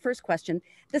 That's my first question.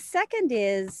 The second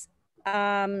is,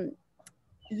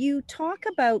 you talk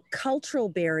about cultural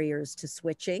barriers to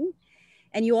switching,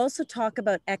 and you also talk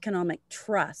about economic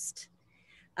trust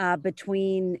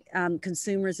between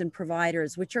consumers and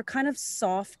providers, which are kind of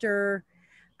softer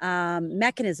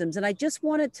mechanisms. And I just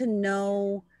wanted to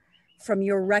know from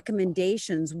your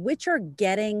recommendations, which are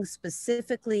getting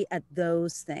specifically at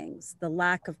those things, the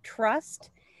lack of trust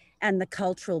and the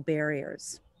cultural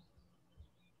barriers.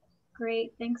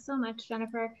 Great, thanks so much,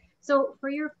 Jennifer. So for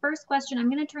your first question, I'm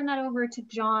going to turn that over to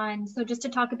John. So just to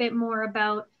talk a bit more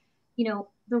about, you know,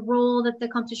 the role that the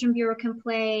Competition Bureau can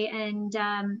play and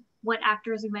what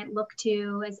actors we might look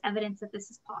to as evidence that this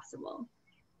is possible.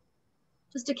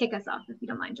 Just to kick us off, if you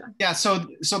don't mind, John. Yeah, so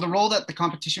the role that the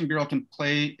Competition Bureau can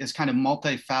play is kind of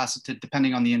multifaceted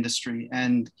depending on the industry.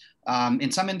 And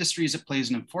in some industries, it plays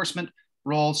an enforcement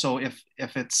role. So if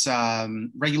it's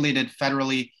regulated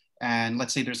federally, and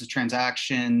let's say there's a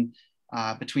transaction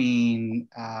between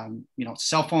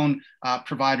cell phone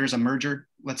providers, a merger,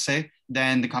 let's say,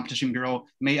 then the Competition Bureau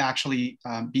may actually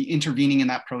be intervening in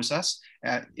that process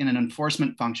in an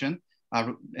enforcement function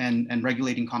and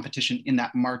regulating competition in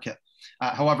that market.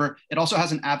 However, it also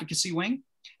has an advocacy wing,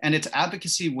 and its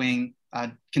advocacy wing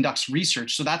conducts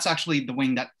research. So that's actually the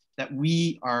wing that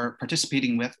we are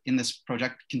participating with in this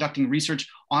project, conducting research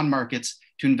on markets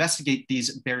to investigate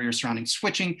these barriers surrounding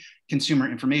switching, consumer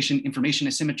information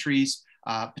asymmetries,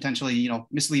 potentially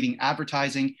misleading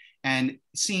advertising, and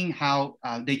seeing how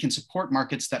they can support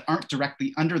markets that aren't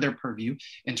directly under their purview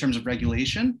in terms of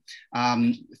regulation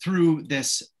through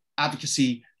this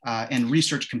advocacy and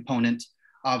research component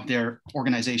of their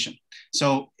organization.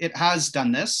 So it has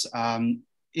done this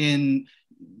in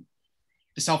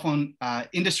the cell phone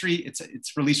industry.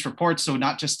 It's released reports, so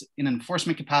not just in an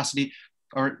enforcement capacity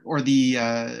or the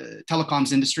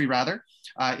telecoms industry rather.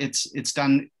 It's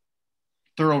done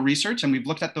thorough research, and we've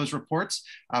looked at those reports.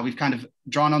 We've kind of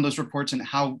drawn on those reports and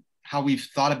how we've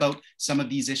thought about some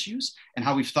of these issues and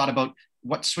how we've thought about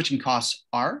what switching costs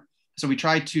are. So we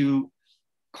tried to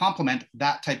complement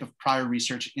that type of prior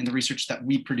research in the research that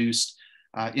we produced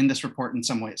in this report in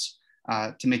some ways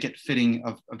to make it fitting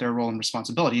of their role and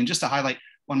responsibility. And just to highlight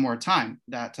one more time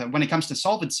that when it comes to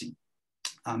solvency,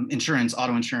 insurance,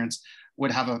 auto insurance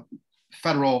would have a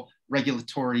federal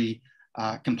regulatory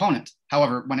component.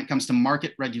 However, when it comes to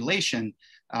market regulation,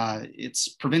 it's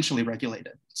provincially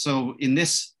regulated. So in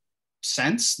this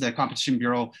sense the Competition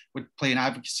Bureau would play an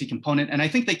advocacy component, and I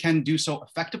think they can do so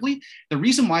effectively. The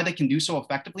reason why they can do so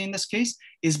effectively in this case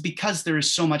is because there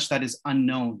is so much that is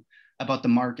unknown about the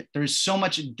market. There is so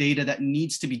much data that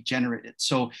needs to be generated.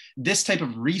 So this type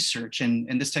of research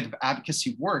and this type of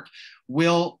advocacy work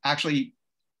will actually,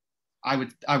 I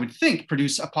would think,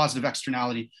 produce a positive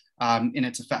externality in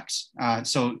its effects.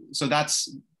 So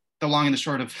that's the long and the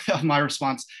short of my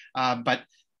response, but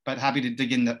happy to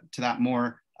dig into that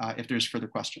more if there's further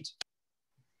questions.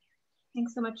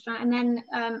 Thanks so much, John. And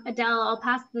then Adele, I'll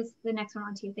pass the next one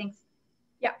on to you. Thanks.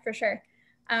 Yeah, for sure.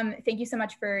 Thank you so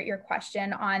much for your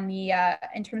question on the,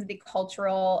 in terms of the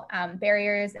cultural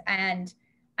barriers and,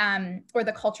 or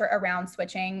the culture around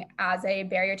switching as a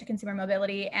barrier to consumer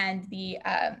mobility and the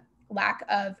lack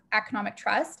of economic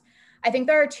trust. I think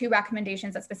there are two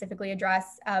recommendations that specifically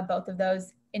address both of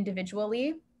those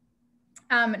individually.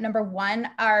 Number one,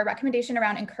 our recommendation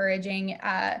around encouraging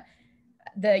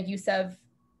the use of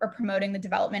or promoting the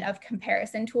development of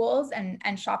comparison tools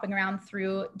and shopping around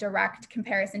through direct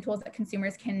comparison tools that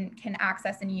consumers can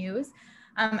access and use.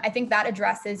 I think that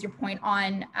addresses your point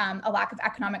on a lack of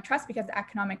economic trust, because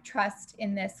economic trust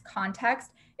in this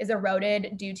context is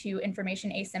eroded due to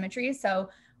information asymmetry. So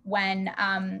when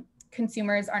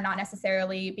consumers are not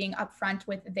necessarily being upfront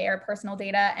with their personal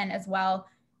data, and as well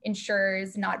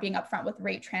insurers not being upfront with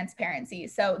rate transparency.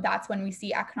 So that's when we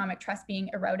see economic trust being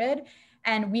eroded.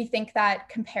 And we think that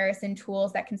comparison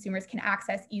tools that consumers can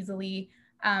access easily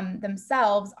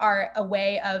themselves are a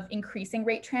way of increasing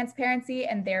rate transparency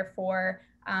and therefore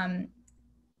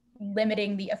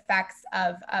limiting the effects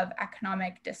of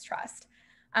economic distrust.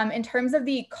 In terms of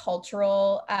the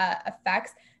cultural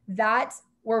effects, that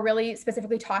we're really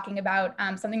specifically talking about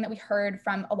something that we heard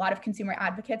from a lot of consumer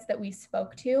advocates that we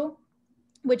spoke to,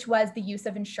 which was the use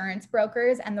of insurance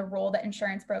brokers and the role that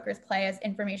insurance brokers play as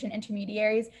information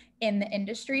intermediaries in the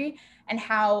industry, and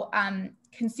how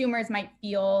consumers might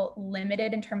feel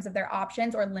limited in terms of their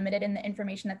options or limited in the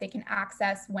information that they can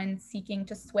access when seeking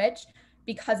to switch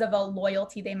because of a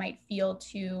loyalty they might feel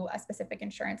to a specific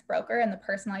insurance broker and the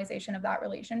personalization of that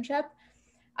relationship.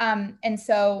 And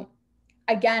so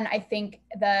again, I think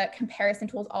the comparison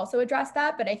tools also address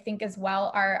that, but I think as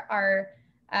well our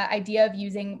idea of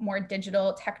using more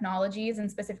digital technologies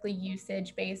and specifically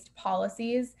usage-based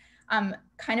policies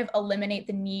kind of eliminate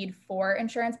the need for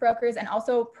insurance brokers and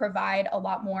also provide a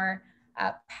lot more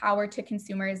power to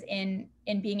consumers in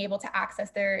being able to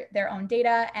access their own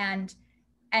data and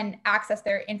access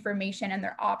their information and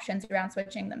their options around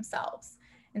switching themselves.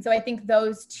 And so I think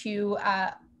those two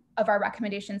of our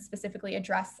recommendations specifically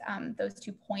address those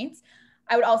 2 points.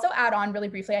 I would also add on really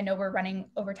briefly, I know we're running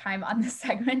over time on this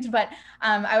segment, but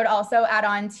I would also add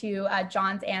on to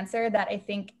John's answer that I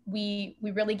think we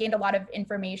really gained a lot of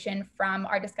information from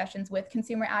our discussions with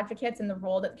consumer advocates and the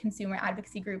role that consumer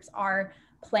advocacy groups are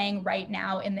playing right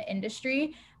now in the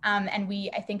industry. And we,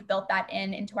 I think, built that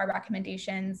into our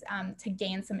recommendations to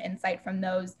gain some insight from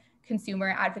those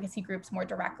consumer advocacy groups more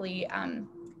directly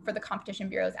for the Competition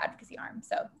Bureau's advocacy arm.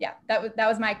 So yeah, that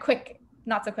was my quick,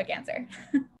 not so quick answer.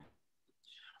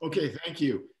 Okay, thank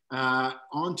you.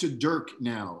 On to Dirk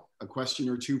now. A question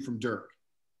or two from Dirk.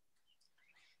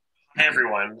 Hey,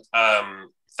 everyone.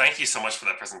 Thank you so much for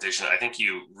that presentation. I think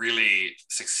you really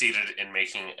succeeded in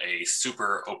making a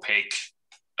super opaque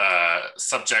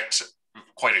subject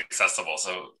quite accessible.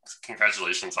 So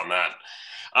congratulations on that.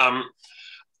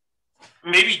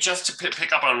 Maybe just to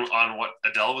pick up on what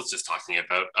Adele was just talking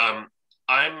about,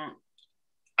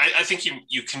 I think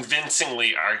you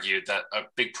convincingly argued that a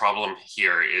big problem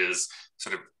here is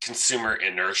sort of consumer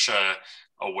inertia,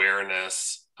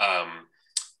 awareness,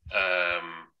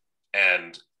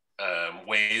 and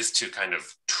ways to kind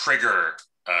of trigger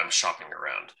shopping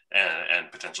around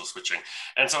and potential switching.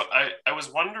 And so I was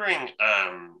wondering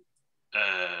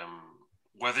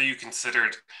whether you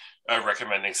considered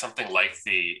recommending something like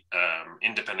the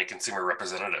independent consumer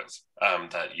representative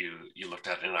that you looked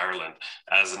at in Ireland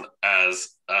as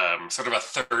sort of a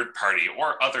third party,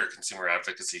 or other consumer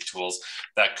advocacy tools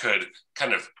that could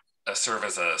kind of serve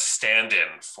as a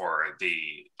stand-in for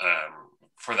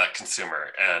that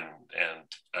consumer and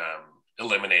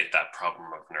eliminate that problem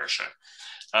of inertia.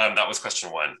 That was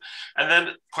question one. And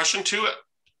then question two,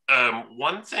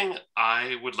 one thing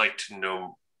I would like to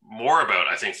know more about,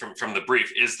 I think, from the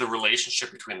brief, is the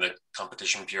relationship between the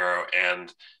Competition Bureau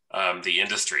and the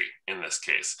industry in this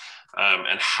case,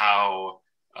 and how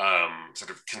sort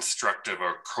of constructive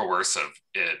or coercive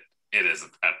it is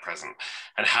at present,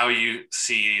 and how you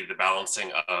see the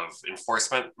balancing of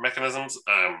enforcement mechanisms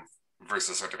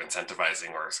versus sort of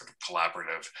incentivizing or sort of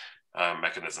collaborative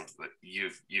mechanisms. That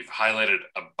you've highlighted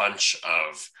a bunch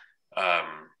of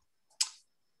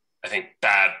I think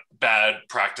bad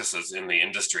practices in the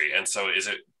industry. And so is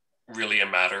it really a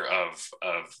matter of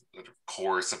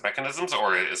coercive mechanisms,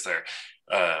 or is there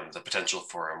the potential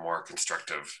for a more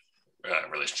constructive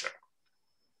relationship?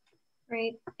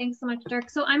 Great, thanks so much, Dirk.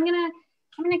 So I'm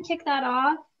gonna kick that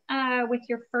off with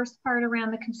your first part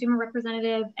around the consumer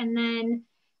representative, and then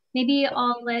maybe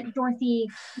I'll let Dorothy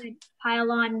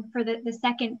pile on for the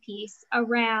second piece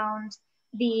around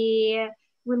the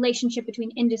relationship between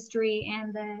industry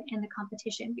and the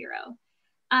Competition Bureau.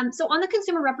 So on the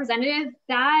consumer representative,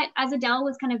 that, as Adele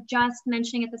was kind of just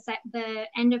mentioning at the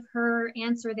end of her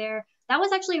answer there, that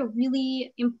was actually a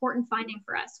really important finding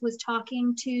for us, was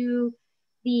talking to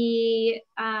the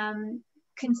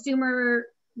consumer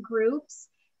groups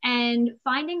and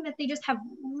finding that they just have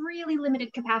really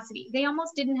limited capacity. They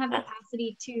almost didn't have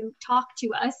capacity to talk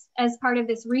to us as part of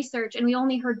this research, and we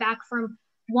only heard back from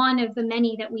one of the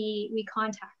many that we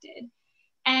contacted.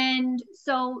 And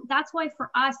so that's why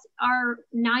for us, our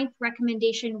 9th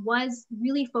recommendation was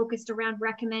really focused around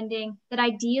recommending that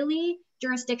ideally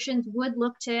jurisdictions would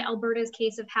look to Alberta's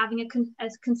case of having a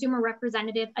consumer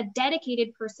representative, a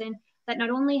dedicated person that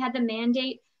not only had the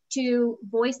mandate to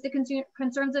voice the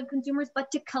concerns of consumers,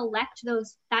 but to collect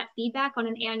that feedback on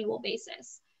an annual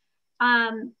basis.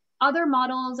 Other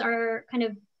models are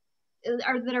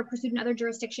that are pursued in other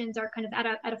jurisdictions are kind of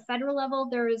at a federal level.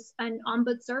 There's an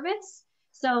ombuds service.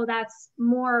 So that's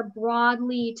more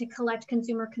broadly to collect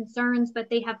consumer concerns, but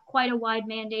they have quite a wide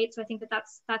mandate. So I think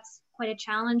that's quite a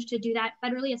challenge to do that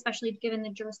federally, especially given the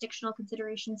jurisdictional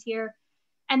considerations here.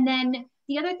 And then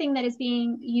the other thing that is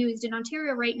being used in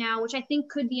Ontario right now, which I think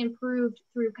could be improved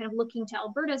through kind of looking to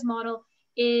Alberta's model,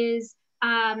 is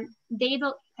they've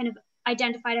kind of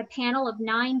identified a panel of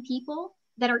 9 people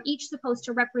that are each supposed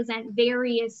to represent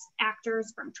various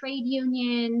actors, from trade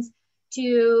unions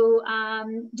to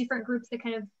different groups that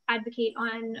kind of advocate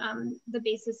on the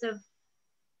basis of,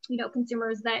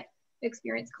 consumers that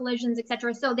experience collisions, et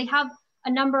cetera. So they have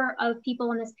a number of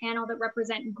people on this panel that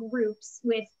represent groups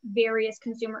with various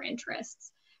consumer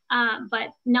interests. But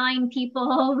 9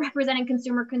 people representing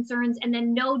consumer concerns, and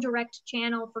then no direct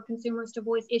channel for consumers to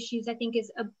voice issues, I think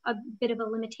is a bit of a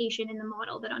limitation in the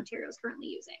model that Ontario is currently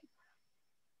using.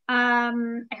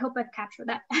 I hope I've captured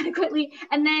that adequately.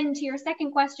 And then to your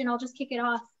second question, I'll just kick it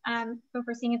off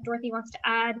before seeing if Dorothy wants to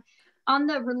add. On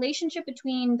the relationship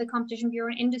between the Competition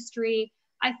Bureau and industry,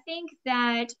 I think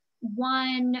that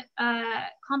one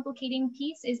complicating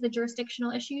piece is the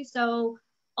jurisdictional issue. So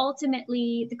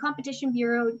ultimately, the Competition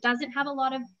Bureau doesn't have a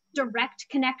lot of direct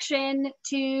connection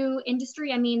to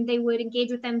industry. I mean, they would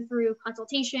engage with them through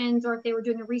consultations, or if they were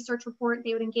doing a research report,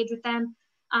 they would engage with them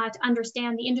to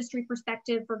understand the industry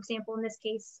perspective, for example, in this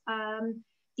case,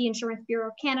 the Insurance Bureau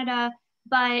of Canada.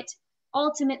 But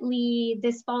ultimately,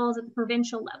 this falls at the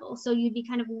provincial level. So you'd be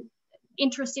kind of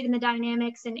interested in the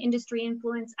dynamics and industry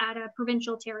influence at a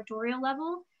provincial territorial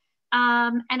level.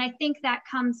 And I think that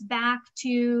comes back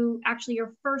to actually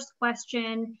your first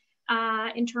question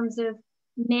in terms of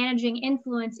managing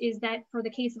influence, is that for the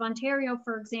case of Ontario,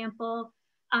 for example,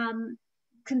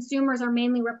 consumers are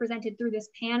mainly represented through this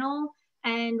panel.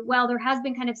 And while there has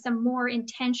been kind of some more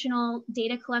intentional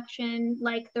data collection,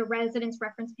 like the residence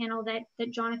reference panel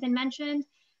that Jonathan mentioned,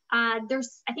 I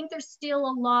think there's still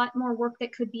a lot more work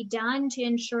that could be done to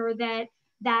ensure that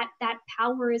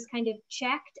power is kind of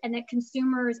checked, and that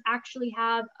consumers actually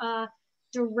have a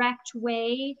direct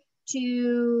way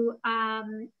to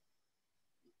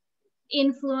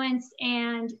influence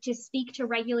and to speak to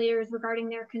regulators regarding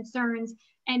their concerns.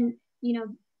 And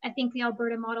I think the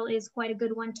Alberta model is quite a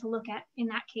good one to look at in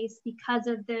that case, because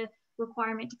of the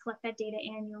requirement to collect that data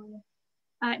annually.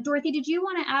 Dorothy, did you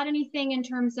want to add anything in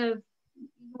terms of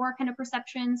your kind of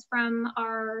perceptions from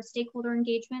our stakeholder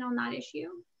engagement on that issue?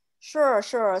 Sure.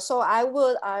 So I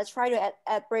will try to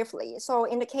add briefly. So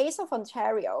in the case of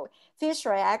Ontario,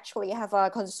 Fisher actually have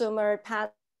a consumer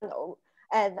panel.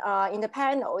 And in the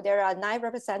panel, there are 9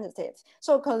 representatives.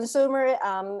 So consumer,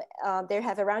 they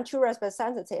have around 2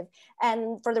 representatives.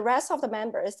 And for the rest of the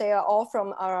members, they are all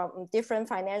from different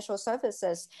financial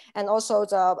services and also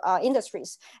the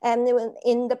industries. And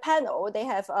in the panel, they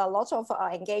have lots of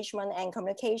engagement and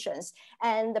communications.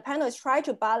 And the panel is trying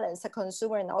to balance the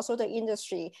consumer and also the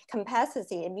industry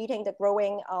capacity in meeting the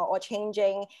growing or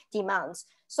changing demands.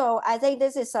 So I think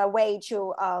this is a way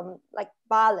to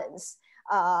balance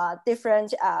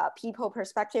different people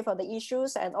perspective on the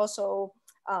issues, and also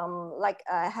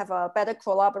have a better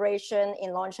collaboration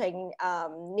in launching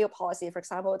new policy. For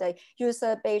example, the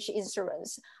user-based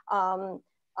insurance.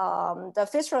 The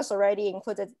Fisher's already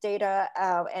included data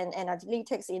and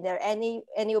analytics in their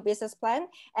annual business plan,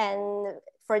 and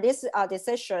for this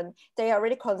decision, they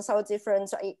already consult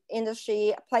different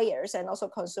industry players and also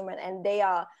consumers, and they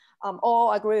are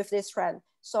all agree with this trend.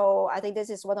 So I think this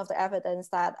is one of the evidence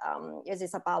that it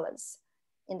is a balance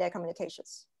in their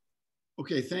communications.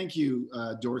 Okay, thank you,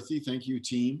 Dorothy. Thank you,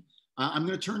 team. I'm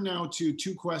going to turn now to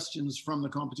two questions from the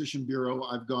Competition Bureau.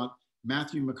 I've got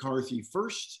Matthew McCarthy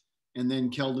first, and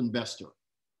then Keldon Bester.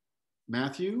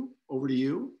 Matthew, over to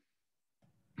you.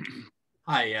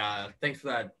 Hi, thanks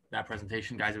for that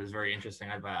presentation, guys. It was very interesting.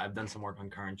 I've done some work on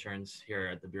car insurance here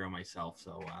at the Bureau myself,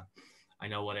 so I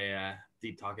know what a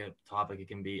deep topic it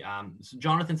can be. So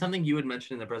Jonathan, something you had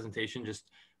mentioned in the presentation just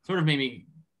sort of made me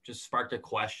just sparked a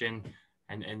question,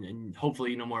 and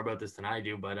hopefully you know more about this than I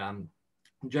do, but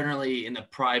generally in the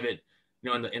private,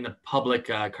 in the public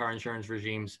car insurance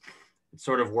regimes, it's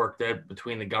sort of worked out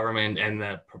between the government and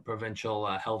the provincial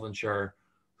health insurer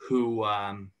who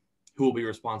will be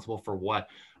responsible for what.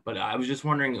 But I was just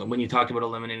wondering, when you talked about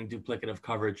eliminating duplicative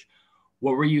coverage,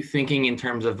 what were you thinking in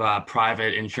terms of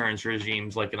private insurance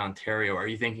regimes like in Ontario? Are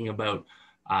you thinking about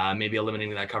maybe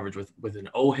eliminating that coverage with an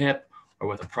OHIP or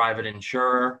with a private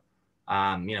insurer,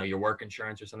 your work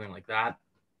insurance or something like that?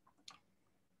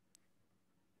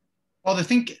 Well, I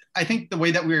think the way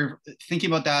that we're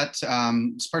thinking about that,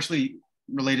 especially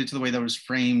related to the way that was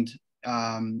framed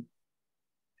in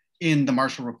the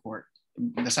Marshall Report,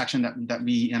 the section that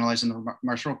we analyzed in the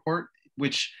Marshall Report,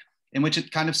 in which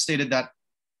it kind of stated that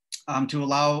to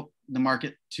allow the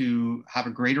market to have a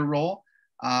greater role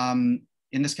in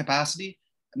this capacity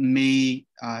may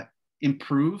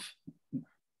improve,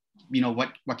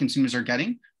 what consumers are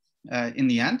getting in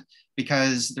the end,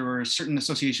 because there were certain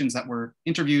associations that were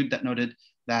interviewed that noted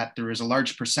that there was a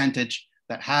large percentage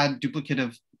that had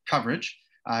duplicative coverage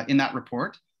in that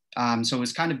report. So it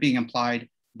was kind of being implied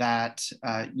that,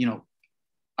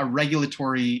 a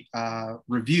regulatory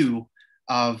review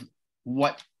of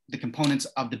what the components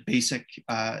of the basic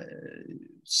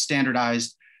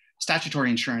standardized statutory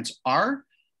insurance are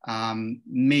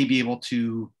may be able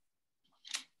to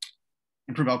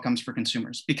improve outcomes for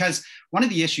consumers. Because one of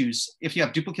the issues, if you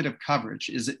have duplicative coverage,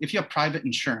 is if you have private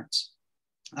insurance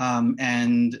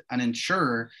and an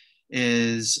insurer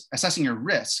is assessing your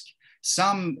risk,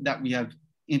 some that we have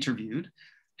interviewed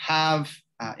have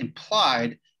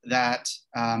implied that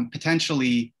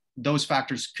potentially those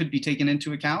factors could be taken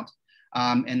into account.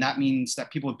 And that means that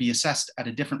people would be assessed at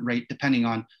a different rate depending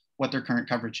on what their current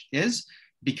coverage is,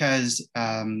 because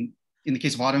in the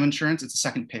case of auto insurance, it's a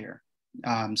second payer.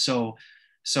 So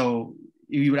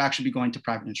you would actually be going to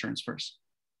private insurance first.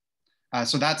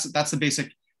 So that's the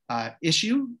basic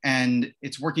issue, and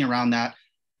it's working around that.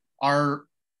 Our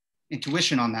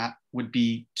intuition on that would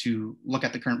be to look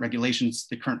at the current regulations,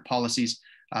 the current policies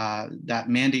that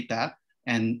mandate that,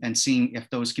 and seeing if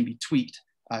those can be tweaked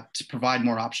to provide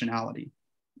more optionality.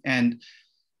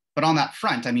 But on that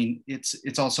front, I mean,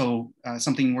 it's also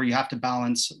something where you have to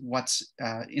balance what's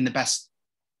in the best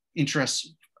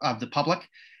interests of the public,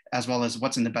 as well as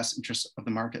what's in the best interest of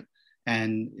the market.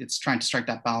 And it's trying to strike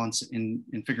that balance in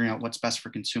figuring out what's best for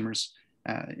consumers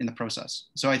in the process.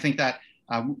 So I think that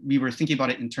we were thinking about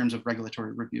it in terms of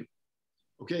regulatory review.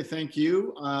 Okay, thank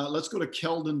you. Let's go to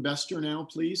Keldon Bester now,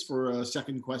 please, for a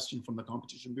second question from the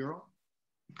Competition Bureau.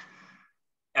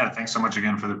 Yeah, thanks so much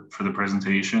again for the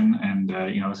presentation. And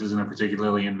this isn't a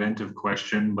particularly inventive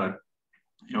question, but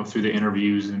through the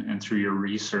interviews and through your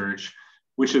research,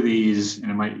 which of these, and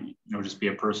it might just be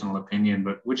a personal opinion,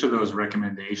 but which of those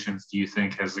recommendations do you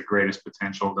think has the greatest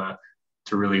potential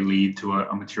to really lead to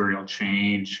a material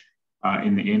change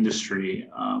in the industry?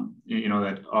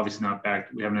 That obviously not back,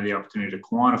 we haven't had the opportunity to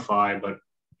quantify, but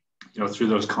through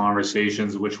those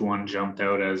conversations, which one jumped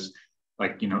out as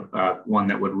one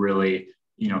that would really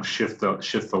shift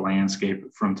the landscape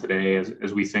from today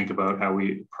as we think about how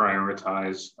we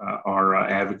prioritize our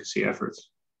advocacy efforts?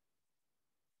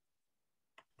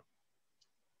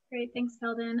 Great, thanks,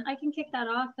 Keldon. I can kick that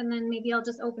off, and then maybe I'll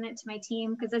just open it to my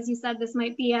team, because as you said, this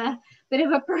might be a bit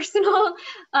of a personal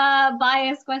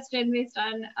bias question based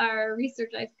on our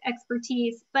research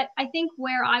expertise. But I think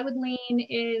where I would lean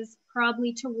is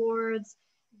probably towards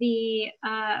the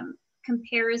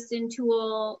comparison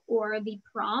tool or the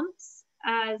prompts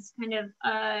as kind of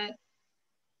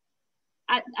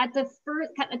at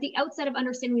the outset of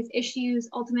understanding these issues.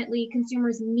 Ultimately,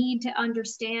 consumers need to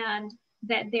understand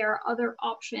that there are other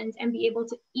options and be able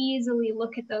to easily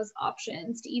look at those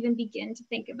options to even begin to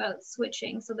think about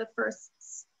switching. So the first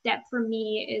step for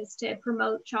me is to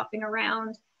promote shopping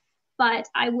around. But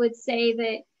I would say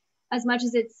that as much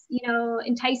as it's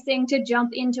enticing to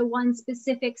jump into one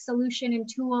specific solution and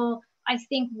tool, I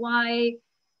think why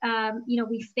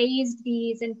we phased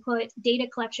these and put data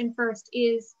collection first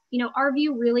is, our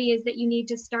view really is that you need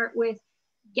to start with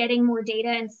getting more data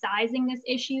and sizing this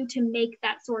issue to make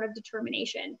that sort of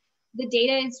determination. The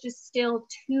data is just still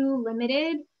too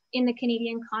limited in the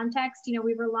Canadian context.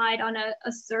 We relied on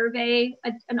a survey,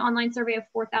 an online survey of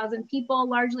 4,000 people,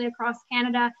 largely across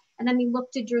Canada. And then we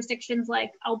looked at jurisdictions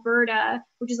like Alberta,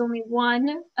 which is only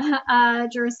one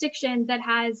jurisdiction that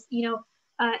has,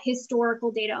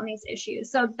 historical data on these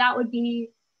issues. So that would be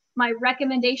my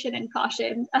recommendation and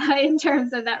caution in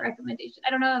terms of that recommendation. I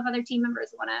don't know if other team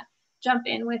members want to jump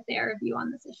in with their view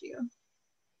on this issue.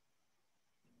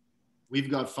 We've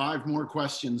got 5 more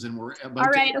questions and we're about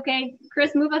All right, okay.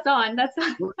 Chris, move us on.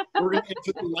 We're going to get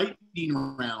to the lightning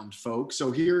round, folks.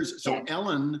 So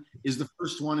Ellen is the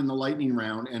first one in the lightning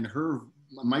round and her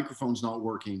microphone's not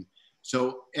working.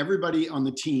 So everybody on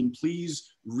the team,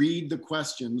 please read the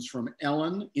questions from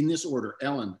Ellen in this order.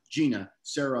 Ellen, Gina,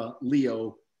 Sarah,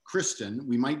 Leo, Kristen.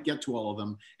 We might get to all of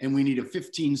them and we need a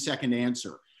 15-second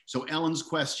answer. So Ellen's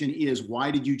question is, why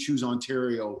did you choose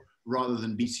Ontario rather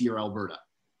than BC or Alberta?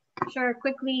 Sure,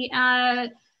 quickly.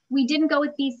 We didn't go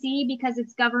with BC because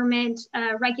it's government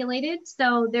regulated,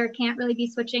 so there can't really be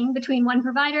switching between one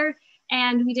provider.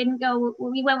 And we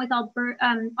went with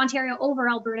Ontario over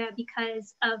Alberta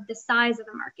because of the size of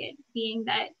the market, being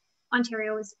that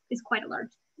Ontario is quite a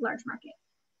large market.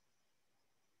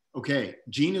 Okay,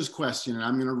 Gina's question, and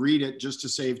I'm going to read it just to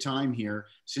save time here.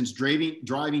 Since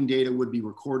driving data would be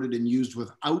recorded and used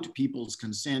without people's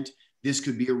consent, this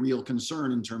could be a real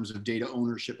concern in terms of data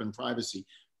ownership and privacy.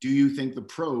 Do you think the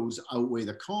pros outweigh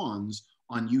the cons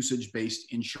on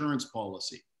usage-based insurance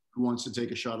policy? Who wants to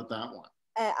take a shot at that one?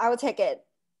 I will take it.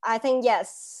 I think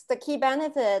yes. The key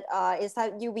benefit is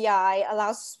that UBI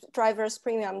allows drivers'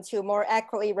 premium to more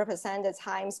accurately represent the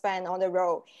time spent on the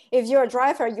road. If you're a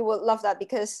driver, you would love that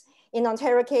because in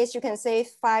Ontario case, you can save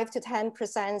 5 to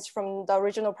 10% from the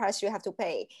original price you have to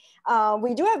pay.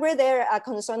 We do agree there are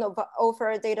concern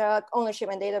over data ownership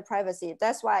and data privacy.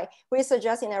 That's why we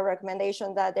suggest in our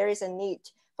recommendation that there is a need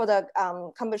for the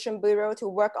Competition Bureau to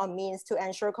work on means to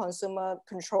ensure consumer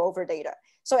control over data.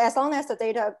 So as long as the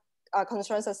data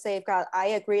concerns are safeguarded, I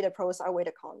agree the pros outweigh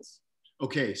the cons.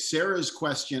 Okay, Sarah's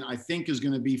question I think is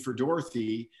going to be for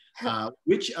Dorothy.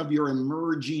 Which of your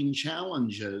emerging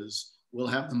challenges will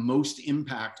have the most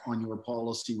impact on your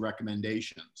policy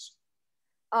recommendations?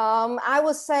 I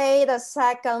would say the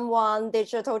second one,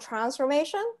 digital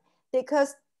transformation,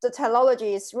 because the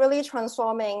technology is really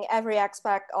transforming every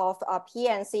aspect of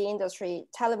P&C industry,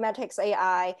 telematics,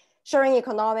 AI, sharing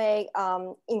economic,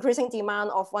 increasing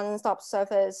demand of one-stop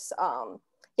service,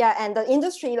 and the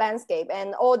industry landscape,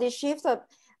 and all the shift of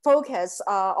focus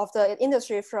of the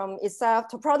industry from itself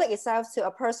to product itself to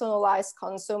a personalized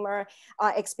consumer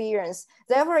experience.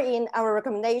 Therefore, in our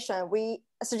recommendation, we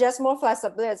suggest more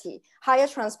flexibility, higher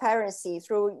transparency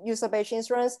through user-based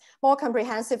insurance, more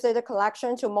comprehensive data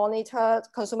collection to monitor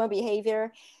consumer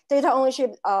behavior, data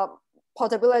ownership,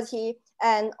 portability,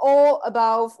 and all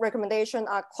above recommendations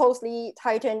are closely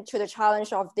tightened to the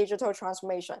challenge of digital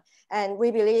transformation. And we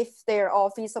believe they're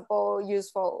all feasible,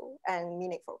 useful, and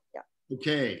meaningful. Yeah.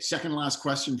 Okay, second last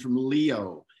question from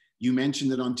Leo. You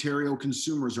mentioned that Ontario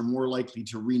consumers are more likely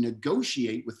to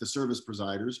renegotiate with the service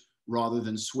providers rather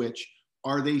than switch.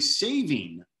 Are they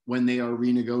saving when they are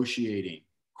renegotiating?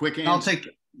 Quick answer.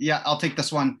 I'll take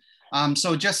this one.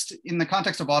 So just in the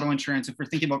context of auto insurance, if we're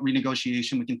thinking about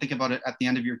renegotiation, we can think about it at the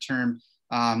end of your term.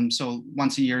 So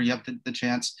once a year, you have the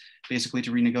chance basically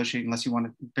to renegotiate unless you want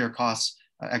to bear costs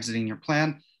exiting your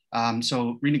plan.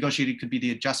 So renegotiating could be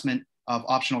the adjustment of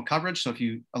optional coverage. So if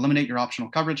you eliminate your optional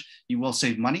coverage, you will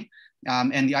save money.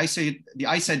 And the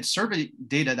ISED survey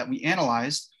data that we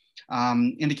analyzed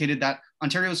indicated that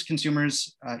Ontario's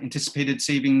consumers anticipated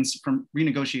savings from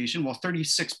renegotiation, while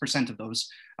 36% of those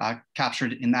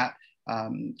captured in that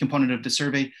component of the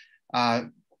survey,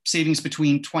 savings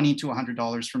between $20 to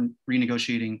 $100 from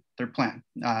renegotiating their plan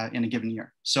in a given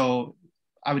year. So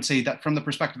I would say that from the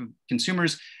perspective of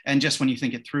consumers, and just when you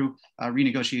think it through,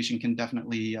 renegotiation can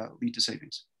definitely lead to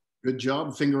savings. Good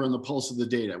job, finger on the pulse of the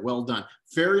data. Well done.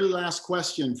 Very last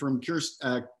question from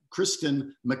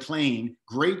Kristen McLean.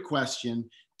 Great question.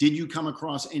 Did you come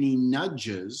across any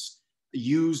nudges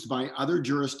used by other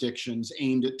jurisdictions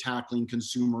aimed at tackling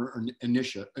consumer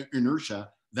inertia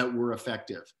that were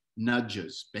effective?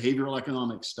 Nudges, behavioral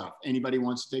economic stuff. Anybody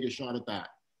wants to take a shot at that?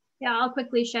 Yeah, I'll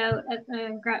quickly shout at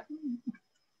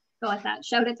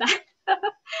shout at that.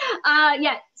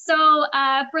 So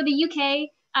for the UK,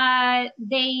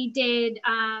 they did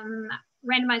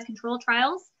randomized control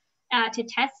trials to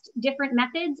test different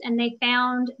methods, and they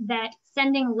found that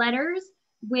sending letters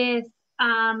with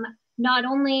not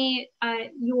only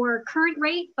your current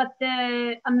rate, but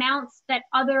the amounts that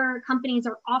other companies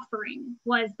are offering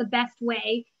was the best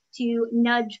way to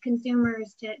nudge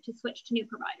consumers to switch to new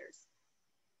providers.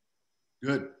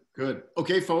 Good, good.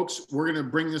 Okay, folks, we're going to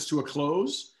bring this to a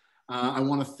close. I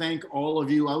want to thank all of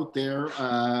you out there,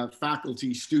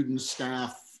 faculty, students,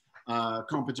 staff,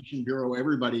 Competition Bureau,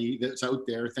 everybody that's out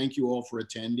there. Thank you all for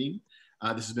attending.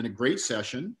 This has been a great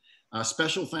session.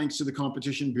 Special thanks to the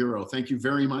Competition Bureau. Thank you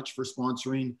very much for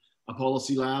sponsoring a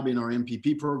policy lab in our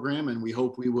MPP program, and we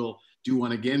hope we will do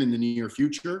one again in the near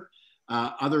future.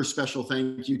 Other special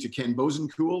thank you to Ken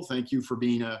Bosenkuhl. Thank you for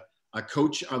being a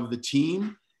coach of the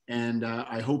team, and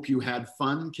I hope you had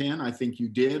fun, Ken. I think you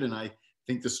did, and I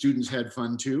think the students had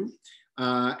fun too.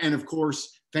 And of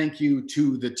course, thank you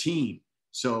to the team.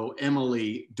 So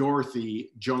Emily,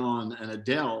 Dorothy, John, and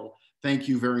Adele, thank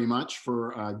you very much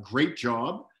for a great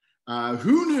job.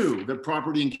 Who knew that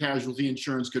property and casualty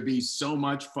insurance could be so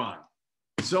much fun?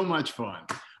 So much fun.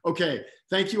 Okay,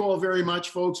 thank you all very much,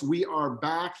 folks. We are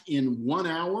back in 1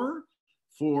 hour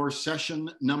for session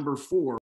number 4.